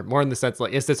thing. More in the sense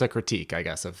like, is this a critique, I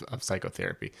guess, of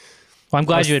psychotherapy? Well, I'm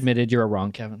glad you admitted you were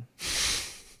wrong, Kevin.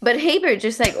 But Haber,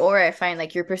 just like Orr, I find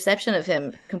like your perception of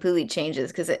him completely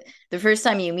changes because the first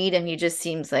time you meet him, he just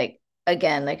seems like,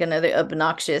 again, like another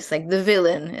obnoxious, like the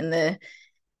villain in the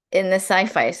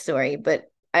sci-fi story. But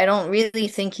I don't really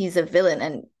think he's a villain.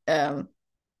 And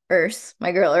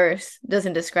my girl Urs,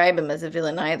 doesn't describe him as a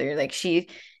villain either. Like in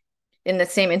the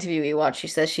same interview we watched, she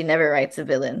says she never writes a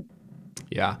villain.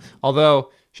 Yeah. Although,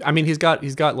 I mean, he's got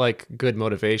like good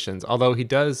motivations. Although he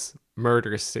does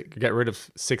get rid of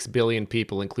 6 billion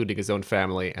people, including his own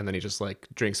family, and then he just like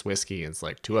drinks whiskey and it's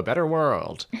like to a better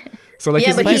world. So like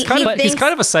he's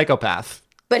kind of a psychopath.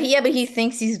 But he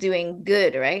thinks he's doing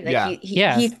good, right? Like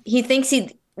he thinks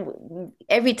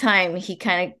every time he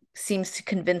kind of seems to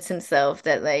convince himself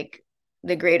that like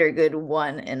the greater good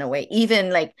won in a way.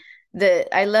 Even like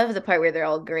I love the part where they're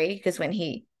all gray because when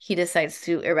he decides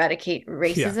to eradicate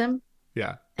racism.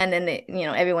 Yeah. And then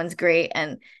everyone's great.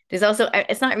 And there's also,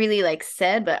 it's not really like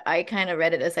said, but I kind of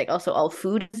read it as like also all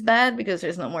food is bad because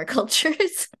there's no more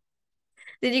cultures.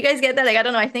 Did you guys get that? Like, I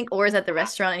don't know. I think Orr's at the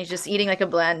restaurant and he's just eating like a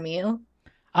bland meal.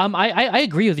 I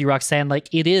agree with you, Roxane. Like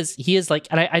he is like,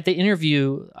 and I the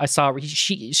interview I saw,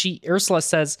 Ursula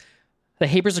says that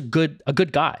Haber's a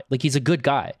good guy. Like he's a good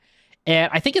guy.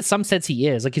 And I think in some sense he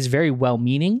is. Like he's very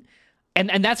well-meaning.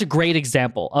 And that's a great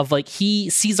example of like, he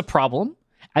sees a problem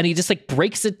and he just like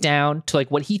breaks it down to like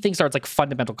what he thinks are like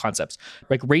fundamental concepts.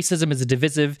 Like racism is a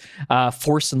divisive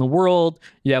force in the world.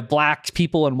 You have black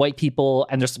people and white people,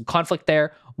 and there's some conflict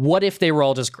there. What if they were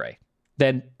all just gray?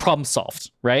 Then problem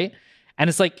solved, right? And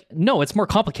it's like, no, it's more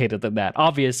complicated than that,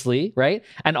 obviously, right?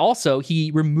 And also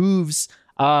he removes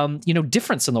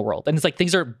difference in the world. And it's like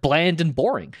things are bland and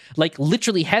boring. Like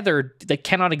literally Heather that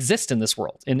cannot exist in this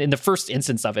world in the first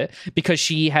instance of it because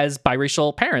she has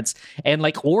biracial parents. And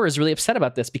like Orr is really upset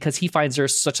about this because he finds her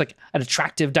such like an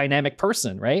attractive, dynamic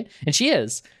person, right? And she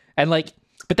is. And like,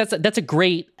 but that's a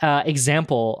great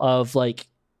example of like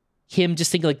him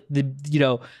just thinking like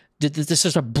this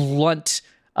is a blunt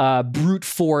brute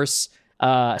force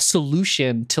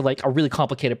solution to like a really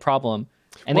complicated problem.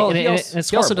 And, he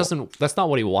also doesn't. That's not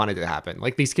what he wanted to happen.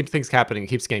 Like these things happening, he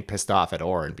keeps getting pissed off at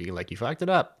Orr and being like, "You fucked it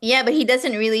up." Yeah, but he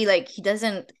doesn't really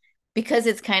because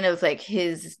it's kind of like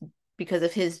because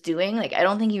of his doing. Like I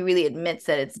don't think he really admits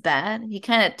that it's bad. He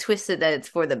kind of twisted that it's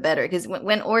for the better. Because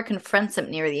when Orr confronts him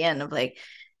near the end of like,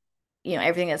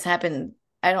 everything that's happened.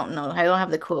 I don't know. I don't have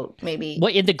the quote. Maybe.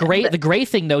 Well, in the gray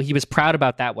thing though, he was proud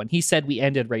about that one. He said we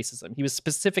ended racism. He was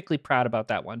specifically proud about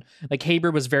that one. Like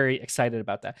Haber was very excited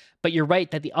about that. But you're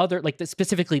right that the other, like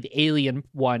specifically the alien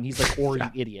one, he's like, "Orr, you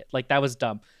idiot!" Like that was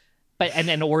dumb. But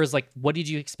and Orr is like, "What did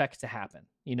you expect to happen?"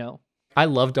 I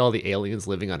loved all the aliens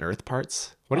living on Earth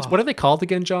parts. What are they called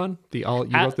again, John? You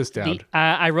wrote this down.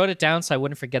 I wrote it down so I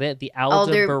wouldn't forget it. The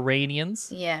Aldebaranians.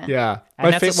 Yeah. Yeah.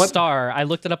 And that's a star. I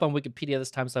looked it up on Wikipedia this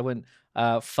time so I wouldn't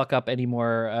fuck up any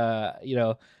more,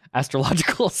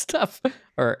 astrological stuff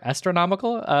or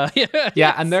astronomical.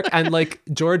 Yeah, and like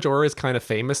George Orr is kind of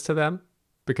famous to them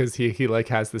because he like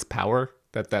has this power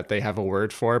that they have a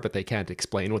word for, but they can't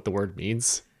explain what the word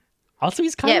means. Also,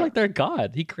 he's kind of like their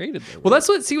god. He created them. Well, this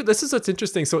is what's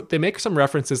interesting. So they make some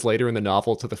references later in the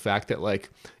novel to the fact that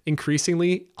like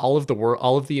increasingly all of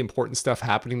the important stuff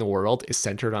happening in the world is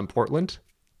centered on Portland.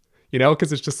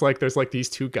 Because it's just like there's like these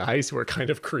two guys who are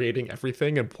kind of creating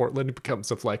everything, and Portland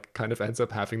ends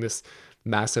up having this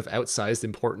massive outsized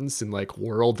importance in like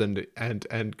world and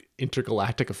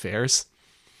intergalactic affairs.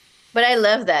 But I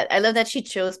love that. I love that she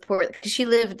chose Portland because she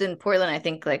lived in Portland, I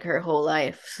think, like her whole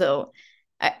life. So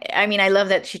I mean, I love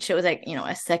that she chose like,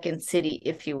 a second city,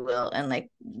 if you will. And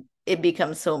like, it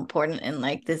becomes so important in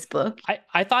like this book.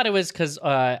 I thought it was because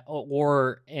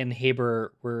Orr and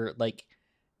Haber were like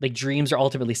dreams are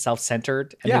ultimately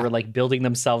self-centered and they were like building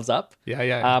themselves up.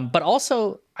 Yeah. But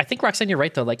also, I think Roxane, you're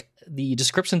right though. Like the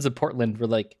descriptions of Portland were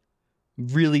like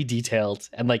really detailed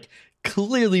and like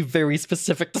clearly very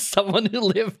specific to someone who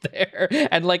lived there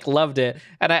and like loved it.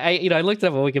 And I looked it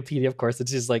up on Wikipedia, of course.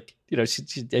 It's just like,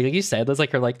 she like you said, that's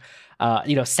like her like,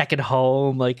 second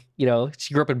home. Like,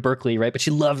 she grew up in Berkeley, right? But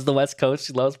she loves the West Coast.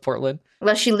 She loves Portland.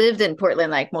 Well, she lived in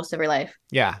Portland like most of her life.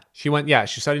 Yeah, she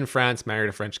studied in France, married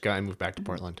a French guy, and moved back to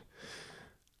Portland.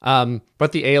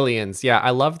 But the aliens,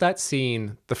 I love that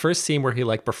scene. The first scene where he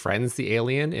like befriends the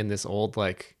alien in this old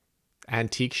like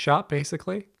antique shop,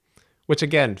 basically. Which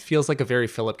again feels like a very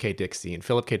Philip K. Dick scene.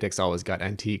 Philip K. Dick's always got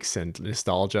antiques and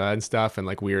nostalgia and stuff and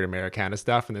like weird Americana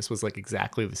stuff. And this was like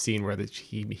exactly the scene where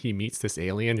he meets this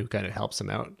alien who kind of helps him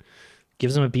out.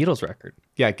 Gives him a Beatles record.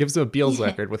 Yeah, gives him a Beatles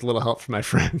record with a little help from my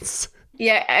friends.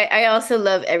 Yeah, I also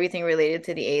love everything related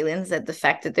to the aliens. That the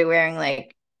fact that they're wearing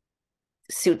like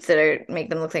suits that make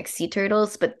them look like sea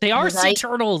turtles, but they are sea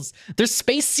turtles. There's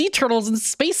space sea turtles in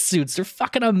space suits. They're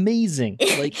fucking amazing.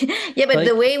 Like, yeah, but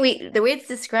the way it's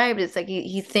described, it's like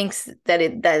he thinks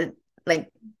that like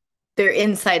they're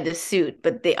inside the suit,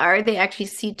 but they I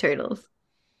sea turtles.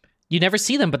 You never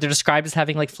see them, but they're described as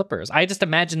having like flippers. I just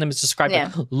imagine them as described.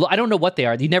 Yeah. I don't know what they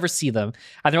are. You never see them,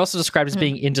 and they're also described as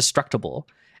being indestructible.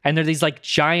 And they're these like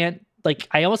giant, like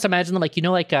I almost imagine them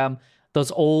like those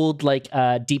old like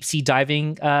deep sea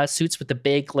diving suits with the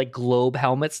big like globe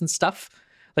helmets and stuff,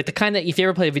 like the kind that if you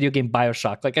ever play a video game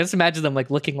BioShock, like I just imagine them like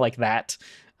looking like that,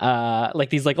 like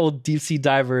these like old deep sea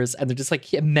divers, and they're just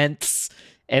like immense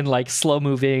and like slow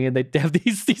moving, and they have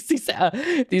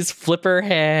these flipper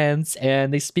hands,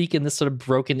 and they speak in this sort of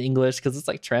broken English because it's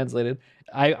like translated.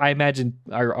 I imagine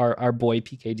our boy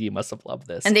PKD must have loved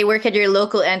this. And they work at your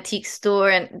local antique store,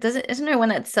 and isn't there one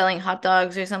that's selling hot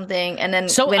dogs or something? And then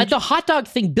at the hot dog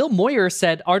thing, Bill Moyer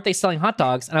said, "Aren't they selling hot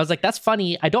dogs?" And I was like, "That's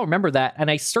funny. I don't remember that." And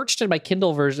I searched in my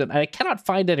Kindle version, and I cannot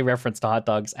find any reference to hot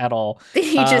dogs at all. Did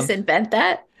he just invent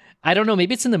that? I don't know.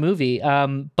 Maybe it's in the movie.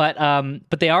 But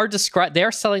they are they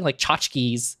are selling like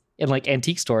tchotchkes in like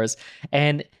antique stores,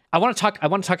 and I want to talk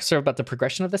sort of about the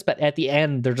progression of this, but at the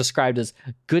end they're described as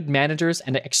good managers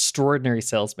and extraordinary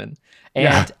salesmen.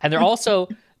 And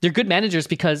they're good managers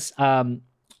because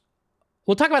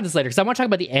we'll talk about this later because I want to talk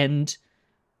about the end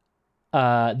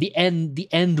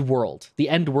world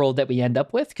that we end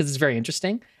up with because it's very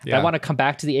interesting. Yeah. I want to come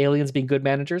back to the aliens being good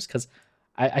managers because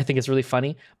I think it's really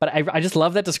funny. But I just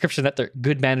love that description that they're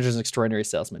good managers and extraordinary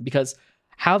salesmen because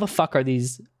how the fuck are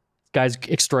these guys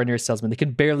extraordinary salesmen. They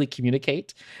can barely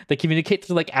communicate. They communicate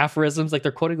through like aphorisms, like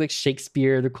they're quoting like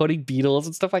Shakespeare, they're quoting Beatles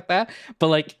and stuff like that. But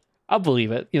like, I'll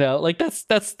believe it, like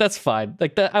that's fine.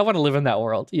 Like that, I want to live in that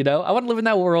world, I want to live in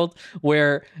that world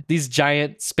where these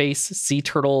giant space sea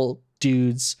turtle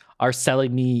dudes are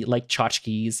selling me like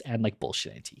tchotchkes and like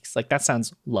bullshit antiques. Like that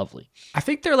sounds lovely. I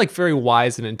think they're like very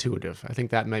wise and intuitive. I think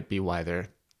that might be why they're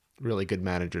really good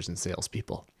managers and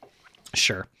salespeople.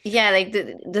 Sure. Yeah, like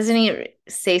doesn't he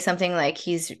say something like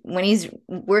when he's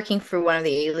working for one of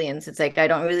the aliens, it's like I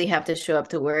don't really have to show up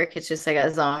to work. It's just like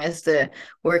as long as the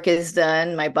work is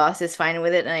done, my boss is fine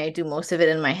with it, and I do most of it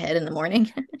in my head in the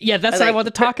morning. Yeah, that's what I want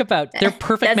to talk about. They're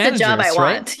perfect managers. That's the job I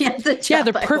right? want. Yeah,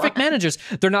 they're perfect managers.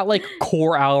 They're not like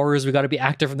core hours. We got to be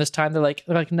active from this time. They're like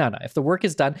no. If the work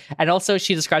is done, and also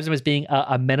she describes them as being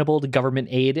amenable to government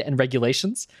aid and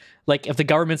regulations. Like if the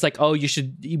government's like, oh, we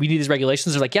need these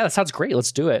regulations, they're like, yeah, that sounds great.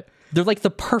 Let's do it. They're like the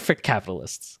perfect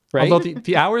capitalists, right? Although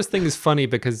the hours thing is funny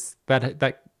because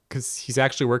because he's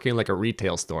actually working in like a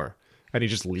retail store and he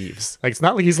just leaves. Like it's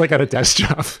not like he's like at a desk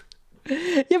job.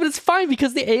 Yeah, but it's fine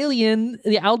because the alien,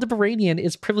 the Aldebaranian,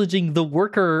 is privileging the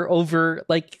worker over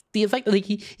like the effect. Like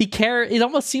he cares. It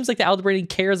almost seems like the Aldebaranian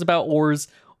cares about Orr's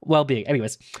well-being.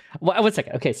 Anyways, one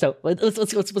second. Okay, so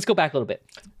let's go back a little bit.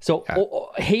 So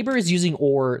Haber is using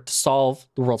Orr to solve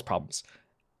the world's problems.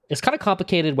 It's kind of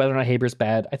complicated whether or not Haber's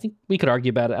bad. I think we could argue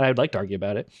about it, and I'd like to argue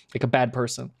about it, like a bad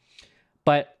person.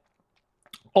 But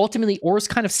ultimately, Orr's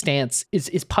kind of stance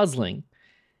is puzzling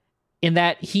in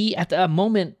that he, at the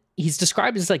moment, he's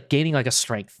described as like gaining like a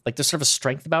strength. Like there's sort of a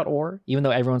strength about Orr, even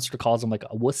though everyone sort of calls him like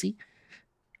a wussy.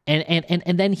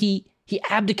 And then he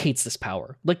abdicates this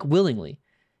power, like willingly.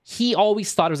 He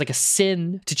always thought it was like a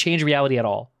sin to change reality at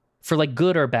all, for like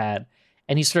good or bad.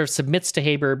 And he sort of submits to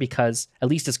Haber because at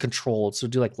least it's controlled, so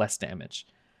do like less damage.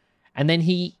 And then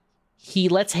he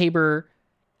lets Haber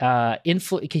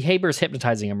Haber's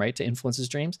hypnotizing him, right, to influence his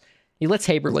dreams. He lets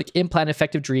Haber like implant an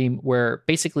effective dream where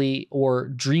basically Orr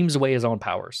dreams away his own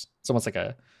powers. It's almost like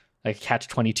a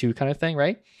catch-22 kind of thing,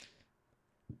 right?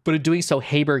 But in doing so,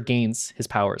 Haber gains his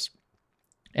powers.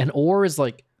 And Orr is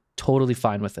like totally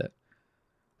fine with it.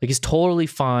 Like he's totally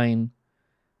fine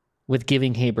with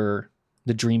giving Haber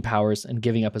the dream powers and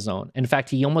giving up his own. In fact,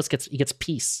 he almost gets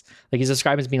peace. Like he's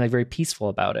described as being like very peaceful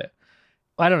about it.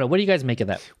 I don't know. What do you guys make of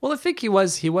that? Well, I think he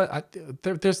was.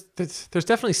 There's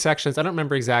definitely sections. I don't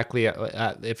remember exactly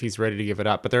if he's ready to give it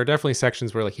up, but there are definitely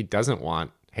sections where like he doesn't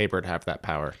want Haber to have that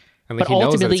power, and like but he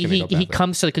knows ultimately that it's gonna go he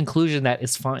comes to the conclusion that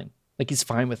it's fine. Like he's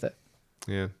fine with it.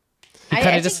 Yeah.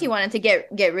 I think he wanted to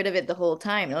get rid of it the whole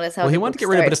time. That's how. Well, he wanted to get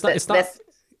rid of it, but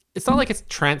it's not like it's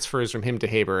transfers from him to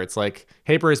Haber. It's like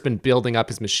Haber has been building up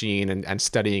his machine and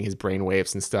studying his brain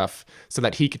waves and stuff so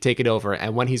that he could take it over.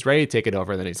 And when he's ready to take it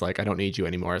over, then he's like, I don't need you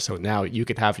anymore. So now you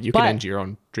can end your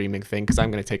own dreaming thing because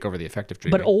I'm going to take over the effective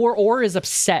dreaming. But Orr is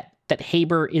upset that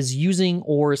Haber is using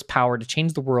Orr's power to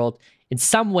change the world in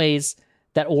some ways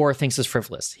that Orr thinks is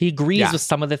frivolous. He agrees with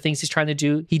some of the things he's trying to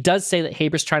do. He does say that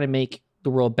Haber's trying to make the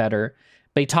world better,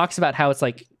 but he talks about how it's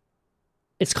like,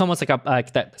 it's almost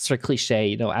like that sort of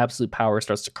cliche, absolute power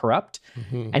starts to corrupt.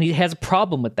 Mm-hmm. And he has a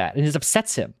problem with that and it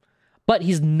upsets him. But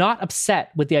he's not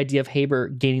upset with the idea of Haber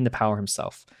gaining the power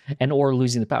himself and Orr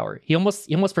losing the power. He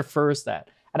almost prefers that.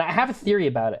 And I have a theory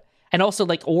about it. And also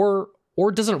like Orr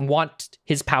doesn't want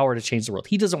his power to change the world.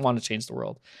 He doesn't want to change the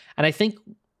world. And I think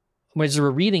as we're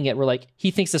reading it, we're like,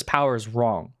 he thinks this power is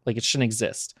wrong. Like it shouldn't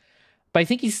exist. But I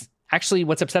think he's actually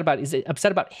what's upset about is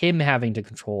upset about him having to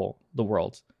control the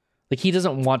world. Like he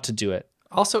doesn't want to do it.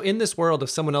 Also, in this world, if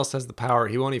someone else has the power,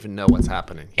 he won't even know what's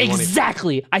happening.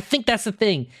 Exactly. I think that's the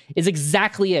thing. Is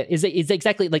exactly it. Is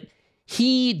exactly like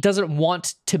he doesn't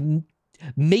want to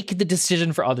make the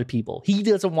decision for other people. He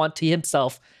doesn't want to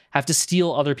himself have to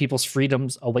steal other people's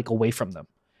freedoms away from them.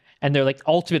 And their like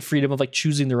ultimate freedom of like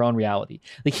choosing their own reality.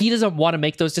 Like he doesn't want to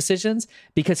make those decisions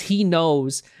because he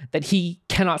knows that he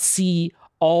cannot see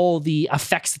all the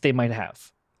effects that they might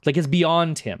have. Like it's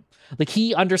beyond him. Like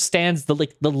he understands the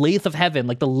Lathe of Heaven,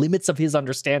 like the limits of his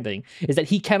understanding is that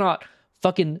he cannot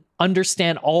fucking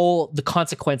understand all the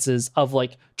consequences of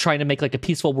like trying to make like a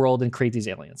peaceful world and create these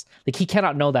aliens. Like he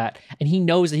cannot know that. And he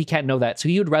knows that he can't know that. So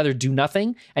he would rather do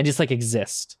nothing and just like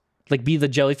exist, like be the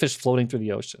jellyfish floating through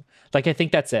the ocean. Like, I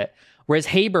think that's it. Whereas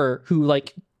Haber, who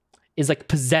like is like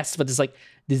possessed with this, like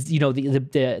this,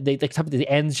 the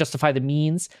ends justify the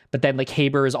means, but then like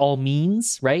Haber is all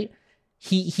means, right?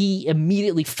 He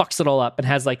immediately fucks it all up and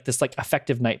has like this like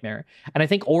effective nightmare. And I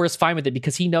think Orr is fine with it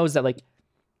because he knows that like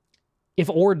if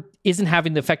Orr isn't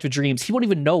having the effective dreams, he won't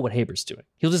even know what Haber's doing.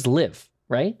 He'll just live,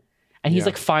 right? And he's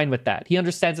like fine with that. He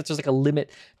understands that there's like a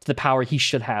limit to the power he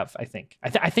should have, I think.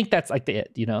 I think that's like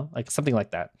it, you know, like something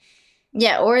like that.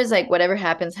 Yeah, or is like whatever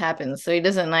happens, happens. So he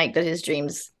doesn't like that his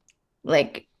dreams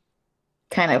like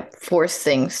kind of force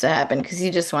things to happen because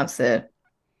he just wants to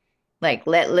like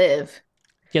let live.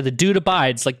 Yeah, the dude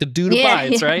abides, like the dude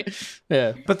abides, right?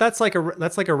 Yeah. But that's like a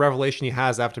revelation he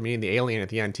has after meeting the alien at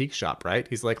the antique shop, right?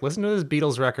 He's like, listen to this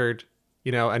Beatles record,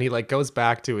 you know, and he like goes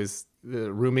back to his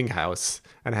rooming house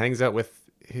and hangs out with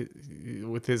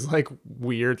his like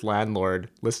weird landlord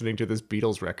listening to this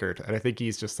Beatles record. And I think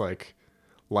he's just like,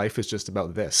 life is just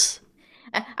about this.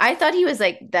 I thought he was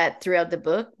like that throughout the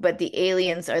book, but the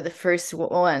aliens are the first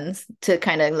ones to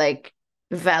kind of like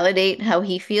validate how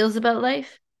he feels about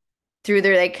life through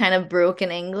their like kind of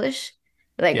broken English.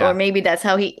 Like, or maybe that's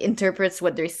how he interprets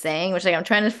what they're saying, which like I'm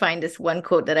trying to find this one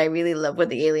quote that I really love what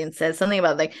the alien says. Something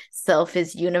about like self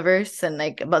is universe and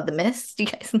like about the mist. Do you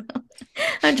guys know?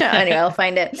 I'm trying anyway, I'll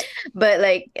find it. But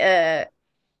like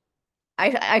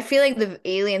I feel like the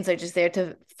aliens are just there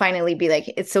to finally be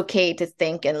like, it's okay to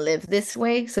think and live this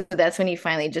way. So that's when he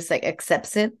finally just like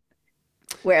accepts it.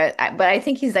 But I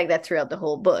think he's like that throughout the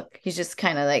whole book. He's just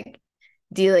kind of like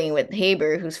dealing with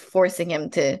Haber, who's forcing him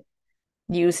to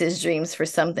use his dreams for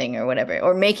something or whatever,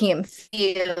 or making him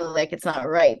feel like it's not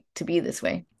right to be this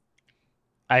way.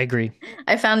 I agree.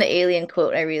 I found the alien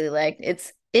quote I really liked.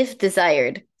 It's, if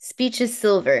desired, speech is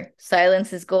silver,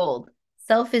 silence is gold,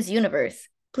 self is universe.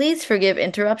 Please forgive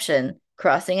interruption,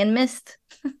 crossing and mist.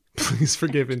 Please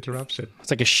forgive interruption.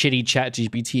 It's like a shitty chat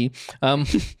GPT.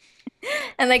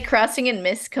 And like crossing and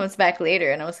mist comes back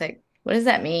later. And I was like, what does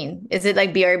that mean? Is it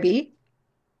like BRB?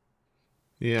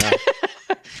 Yeah.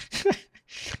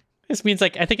 This means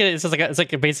like, I think it's just like it's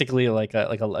like basically like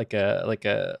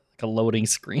a loading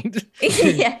screen.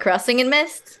 Yeah, crossing and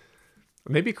mist.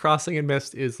 Maybe crossing and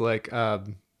mist is like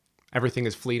everything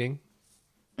is fleeting.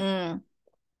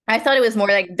 I thought it was more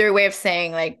like their way of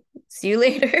saying like, see you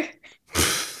later.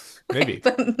 Maybe.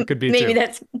 It could be maybe too.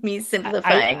 That's me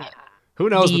simplifying it. Who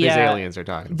knows what these aliens are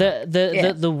talking about?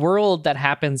 The world that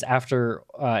happens after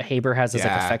Haber has this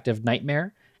like effective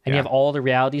nightmare, and you have all the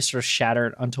realities sort of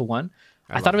shattered onto one.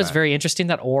 I thought it was very interesting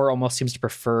that Orr almost seems to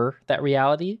prefer that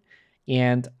reality.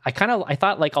 And I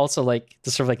thought like also like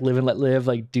the sort of like live and let live,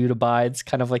 like dude abides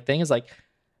kind of like thing is like,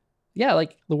 yeah,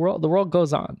 like the world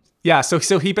goes on. Yeah.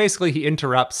 So he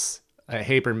interrupts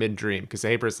Haber mid dream because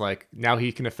Haber's like, now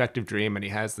he can effective dream and he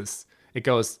has this, it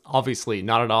goes obviously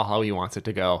not at all how he wants it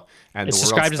to go. And it's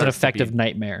described as an effective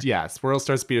nightmare. Yes. The world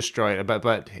starts to be destroyed,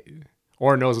 but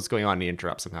Orr knows what's going on and he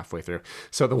interrupts him halfway through.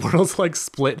 So the world's like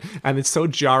split and it's so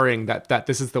jarring that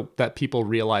this is that people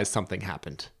realize something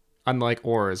happened. Unlike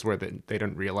Orr's where they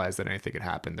don't realize that anything had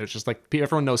happened. There's just like,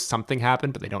 everyone knows something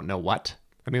happened, but they don't know what.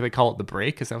 I think they call it the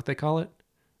break. Is that what they call it?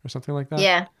 Or something like that?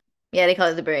 Yeah. Yeah, they call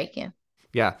it the break, yeah.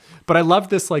 Yeah. But I love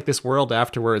this like this world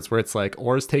afterwards where it's like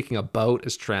Orr's taking a boat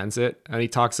as transit and he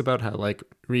talks about how like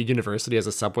Reed University has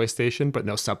a subway station but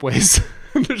no subways.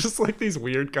 There's just like these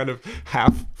weird kind of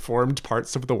half-formed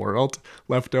parts of the world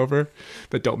left over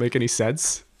that don't make any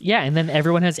sense. Yeah, and then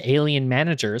everyone has alien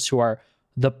managers who are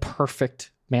the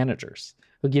perfect managers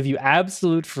who give you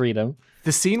absolute freedom.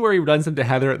 The scene where he runs into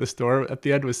Heather at the store at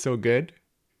the end was so good.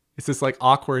 It's this like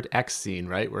awkward X scene,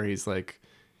 right? Where he's like,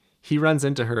 he runs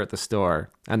into her at the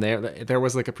store and there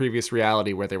was like a previous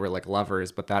reality where they were like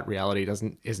lovers, but that reality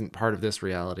isn't part of this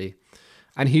reality.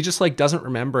 And he just like doesn't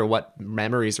remember what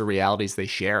memories or realities they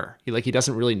share. He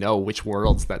doesn't really know which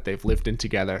worlds that they've lived in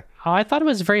together. Oh, I thought it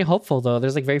was very hopeful though.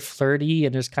 There's like very flirty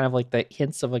and there's kind of like the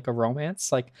hints of like a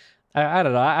romance. Like, I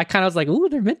don't know. I kind of was like, ooh,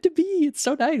 they're meant to be. It's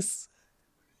so nice.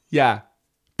 Yeah.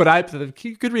 But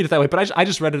you could read it that way. But I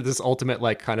just read it as this ultimate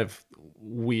like kind of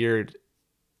weird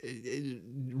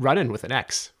run-in with an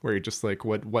ex where you're just like,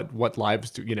 what lives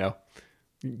do you know?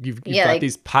 You've got like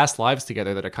these past lives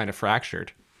together that are kind of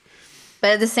fractured.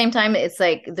 But at the same time, it's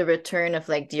like the return of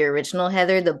like the original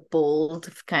Heather, the bold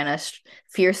kind of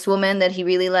fierce woman that he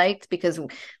really liked, because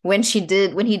when he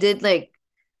did like,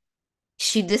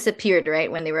 she disappeared,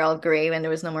 right? When they were all gray, when there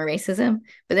was no more racism.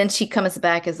 But then she comes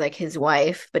back as like his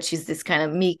wife, but she's this kind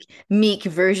of meek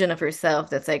version of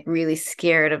herself that's like really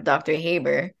scared of Dr.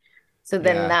 Haber. So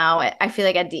then now I feel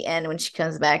like at the end when she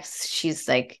comes back, she's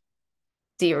like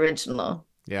the original.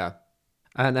 Yeah.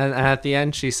 And at the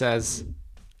end she says,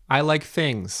 I like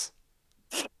things.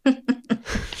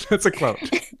 That's a quote.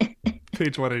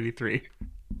 Page 183.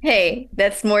 Hey,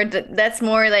 that's more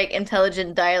like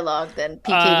intelligent dialogue than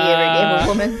PKD ever gave a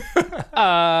woman.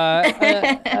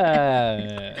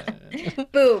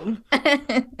 Boom.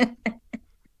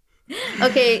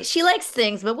 Okay, she likes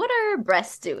things, but what are her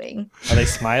breasts doing? Are they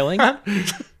smiling?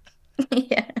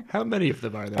 Yeah. How many of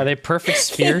them are Are there? they perfect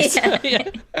spheres? Yeah. Yeah.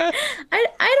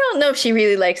 I don't know if she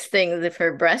really likes things if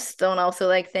her breasts don't also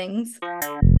like things. Do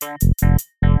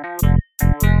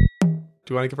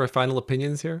you want to give our final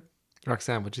opinions here?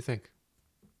 Roxanne, what'd you think?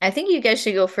 I think you guys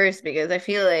should go first because I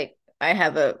feel like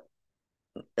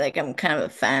I'm kind of a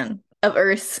fan of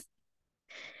Urs.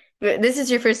 This is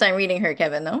your first time reading her,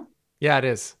 Kevin, no? Yeah, it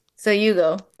is. So you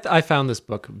go. I found this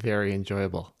book very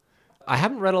enjoyable. I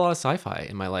haven't read a lot of sci-fi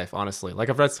in my life, honestly. Like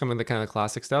I've read some of the kind of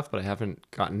classic stuff, but I haven't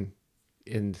gotten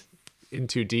in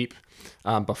too deep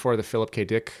before the Philip K.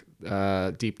 Dick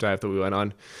deep dive that we went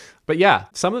on. But yeah,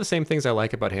 some of the same things I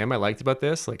like about him, I liked about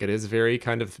this. Like it is very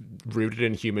kind of rooted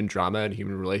in human drama and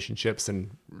human relationships, and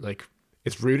like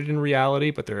it's rooted in reality,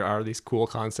 but there are these cool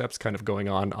concepts kind of going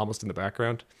on almost in the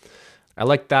background. I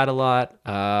like that a lot.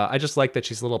 I just like that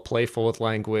she's a little playful with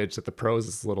language, that the prose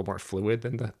is a little more fluid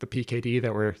than the PKD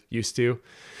that we're used to.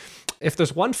 If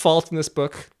there's one fault in this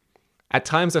book, at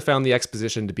times I found the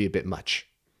exposition to be a bit much.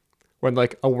 When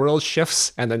like a world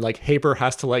shifts and then like Haber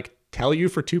has to like tell you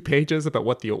for 2 pages about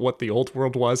what the old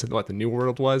world was and what the new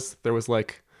world was. There was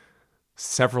like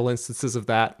several instances of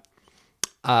that.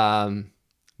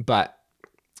 But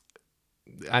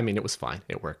I mean, it was fine.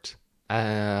 It worked.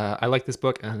 I like this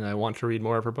book and I want to read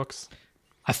more of her books.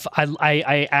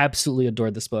 I absolutely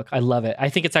adored this book. I love it. I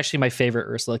think it's actually my favorite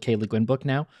Ursula K. Le Guin book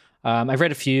now. I've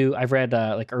read a few. I've read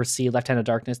like Ursula, Left Hand of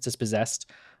Darkness, Dispossessed.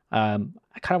 I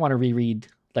kind of want to reread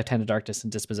Left Hand of Darkness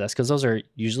and Dispossessed because those are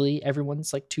usually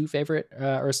everyone's like 2 favorite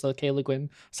Ursula K. Le Guin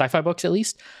sci-fi books at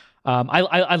least.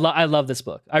 I love this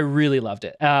book. I really loved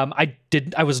it.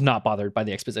 I was not bothered by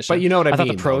the exposition. But you know what I mean? I thought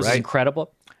the prose though, right? is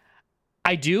incredible.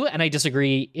 I do, and I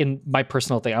disagree in my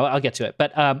personal thing. I'll get to it,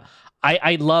 but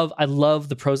I love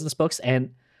the prose of this books,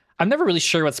 and I'm never really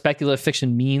sure what speculative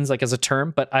fiction means, like as a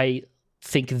term, but I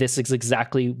think this is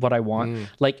exactly what I want.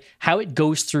 Like how it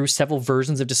goes through several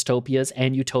versions of dystopias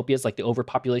and utopias, like the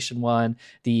overpopulation one,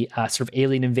 the sort of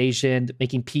alien invasion,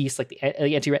 making peace, like the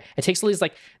anti. It takes all these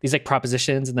like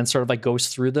propositions and then sort of like goes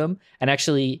through them and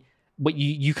actually. What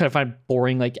you kind of find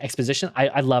boring, like exposition,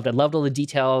 I loved. I loved all the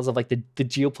details of like the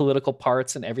geopolitical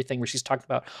parts and everything where she's talking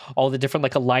about all the different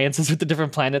like alliances with the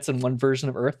different planets in one version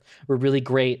of Earth were really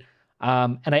great.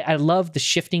 And I love the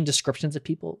shifting descriptions of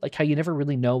people, like how you never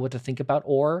really know what to think about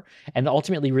and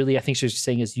ultimately really, I think she was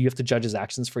saying is you have to judge his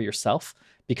actions for yourself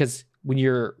because when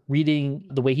you're reading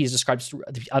the way he's described through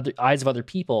the eyes of other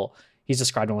people, he's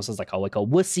described almost as like a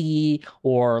wussy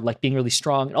or like being really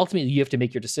strong. And ultimately you have to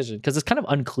make your decision because it's kind of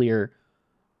unclear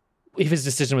if his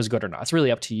decision was good or not. It's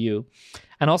really up to you.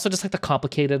 And also just like the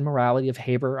complicated morality of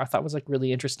Haber, I thought was like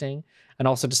really interesting. And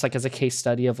also just like as a case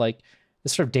study of like the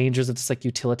sort of dangers of this like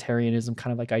utilitarianism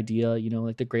kind of like idea, you know,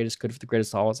 like the greatest good for the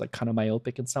greatest all is like kind of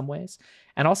myopic in some ways.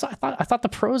 And also I thought the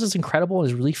prose is incredible. It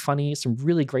was really funny. Some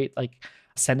really great like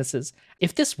sentences.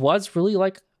 If this was really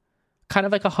like kind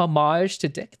of like a homage to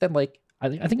Dick, then like I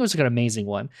think it was like an amazing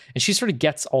one. And she sort of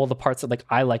gets all the parts that like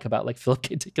I like about like Philip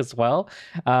K. Dick as well.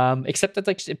 Except that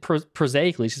like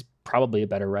prosaically, she's probably a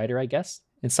better writer, I guess,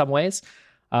 in some ways.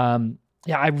 Yeah,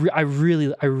 I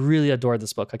really adored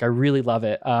this book. Like I really love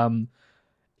it.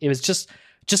 It was just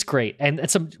great. And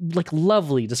some like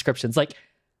lovely descriptions. Like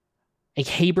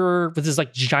Haber with his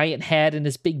like giant head and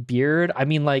his big beard. I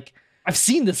mean, like I've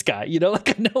seen this guy, you know, like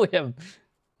I know him.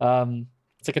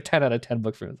 It's like a 10 out of 10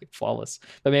 book for me. It's like flawless.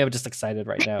 But maybe I'm just excited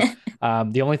right now.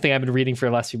 The only thing I've been reading for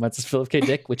the last few months is Philip K.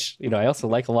 Dick, which, you know, I also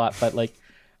like a lot, but like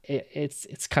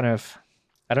it's kind of,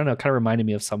 I don't know, kind of reminded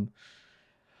me of some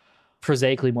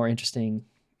prosaically more interesting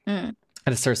kind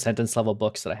of sort of sentence level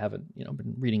books that I haven't, you know,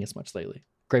 been reading as much lately.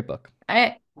 Great book.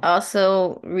 I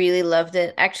also really loved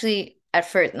it. Actually, at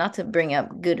first, not to bring up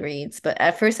Goodreads, but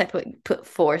at first I put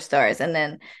 4 stars, and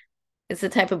then it's the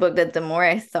type of book that the more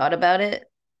I thought about it,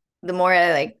 the more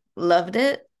I like loved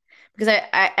it. Because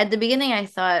I at the beginning I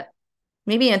thought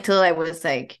maybe until I was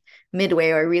like midway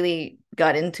or really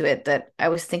got into it that I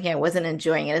was thinking I wasn't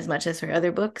enjoying it as much as her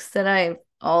other books that I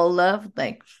all loved,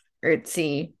 like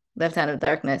Earthsea, Left Hand of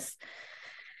Darkness.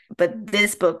 But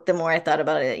this book, the more I thought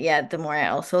about it, yeah, the more I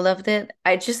also loved it.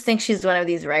 I just think she's one of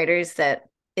these writers that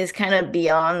is kind of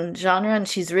beyond genre, and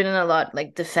she's written a lot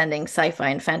like defending sci-fi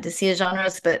and fantasy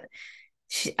genres, but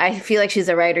I feel like she's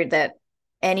a writer that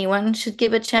anyone should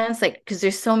give a chance, like because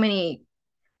there's so many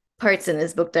parts in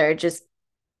this book that are just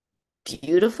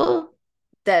beautiful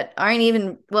that aren't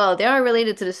even, well, they are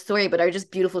related to the story, but are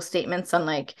just beautiful statements on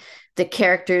like the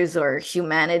characters or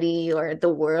humanity or the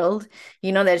world,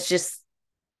 you know, that's just,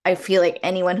 I feel like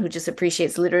anyone who just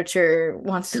appreciates literature,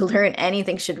 wants to learn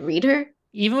anything, should read her.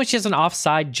 Even when she has an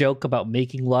offside joke about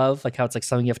making love, like how it's like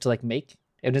something you have to like make,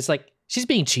 and it's like she's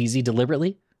being cheesy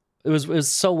deliberately, It was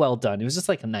so well done. It was just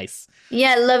like a nice.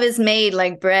 Yeah, love is made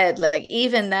like bread. Like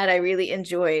even that I really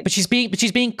enjoyed. But she's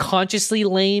being consciously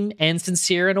lame and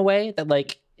sincere in a way that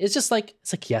like it's like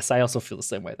yes, I also feel the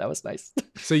same way. That was nice.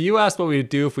 So you asked what we would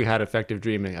do if we had effective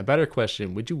dreaming. A better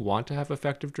question: would you want to have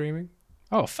effective dreaming?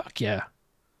 Oh fuck yeah.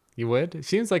 You would? It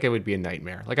seems like it would be a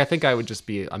nightmare. Like I think I would just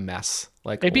be a mess.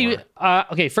 Like it'd be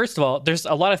okay. First of all, there's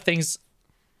a lot of things.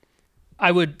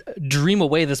 I would dream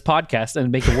away this podcast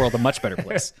and make the world a much better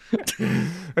place.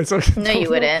 No, you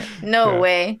wouldn't. No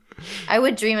way. I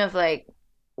would dream of like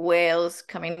whales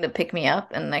coming to pick me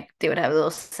up, and like they would have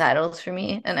little saddles for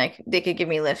me, and like they could give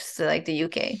me lifts to like the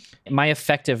UK. My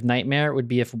effective nightmare would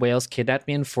be if whales kidnapped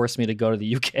me and forced me to go to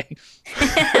the UK.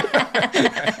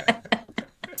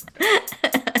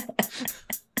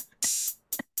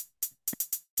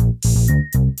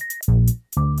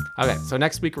 Okay, so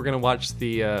next week we're going to watch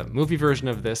the movie version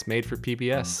of this made for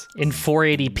PBS. In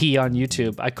 480p on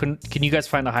YouTube. Can you guys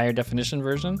find a higher definition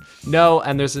version? No,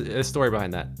 and there's a story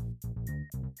behind that.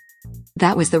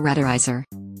 That was The Rederizer.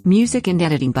 Music and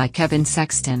editing by Kevin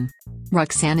Sexton.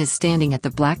 Roxane is standing at the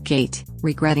black gate,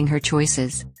 regretting her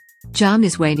choices. John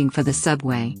is waiting for the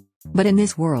subway. But in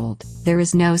this world, there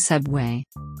is no subway.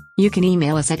 You can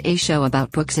email us at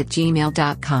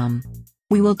ashowaboutbooks@gmail.com.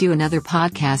 We will do another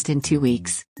podcast in 2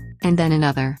 weeks. And then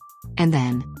another. And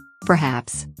then,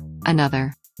 perhaps,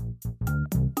 another.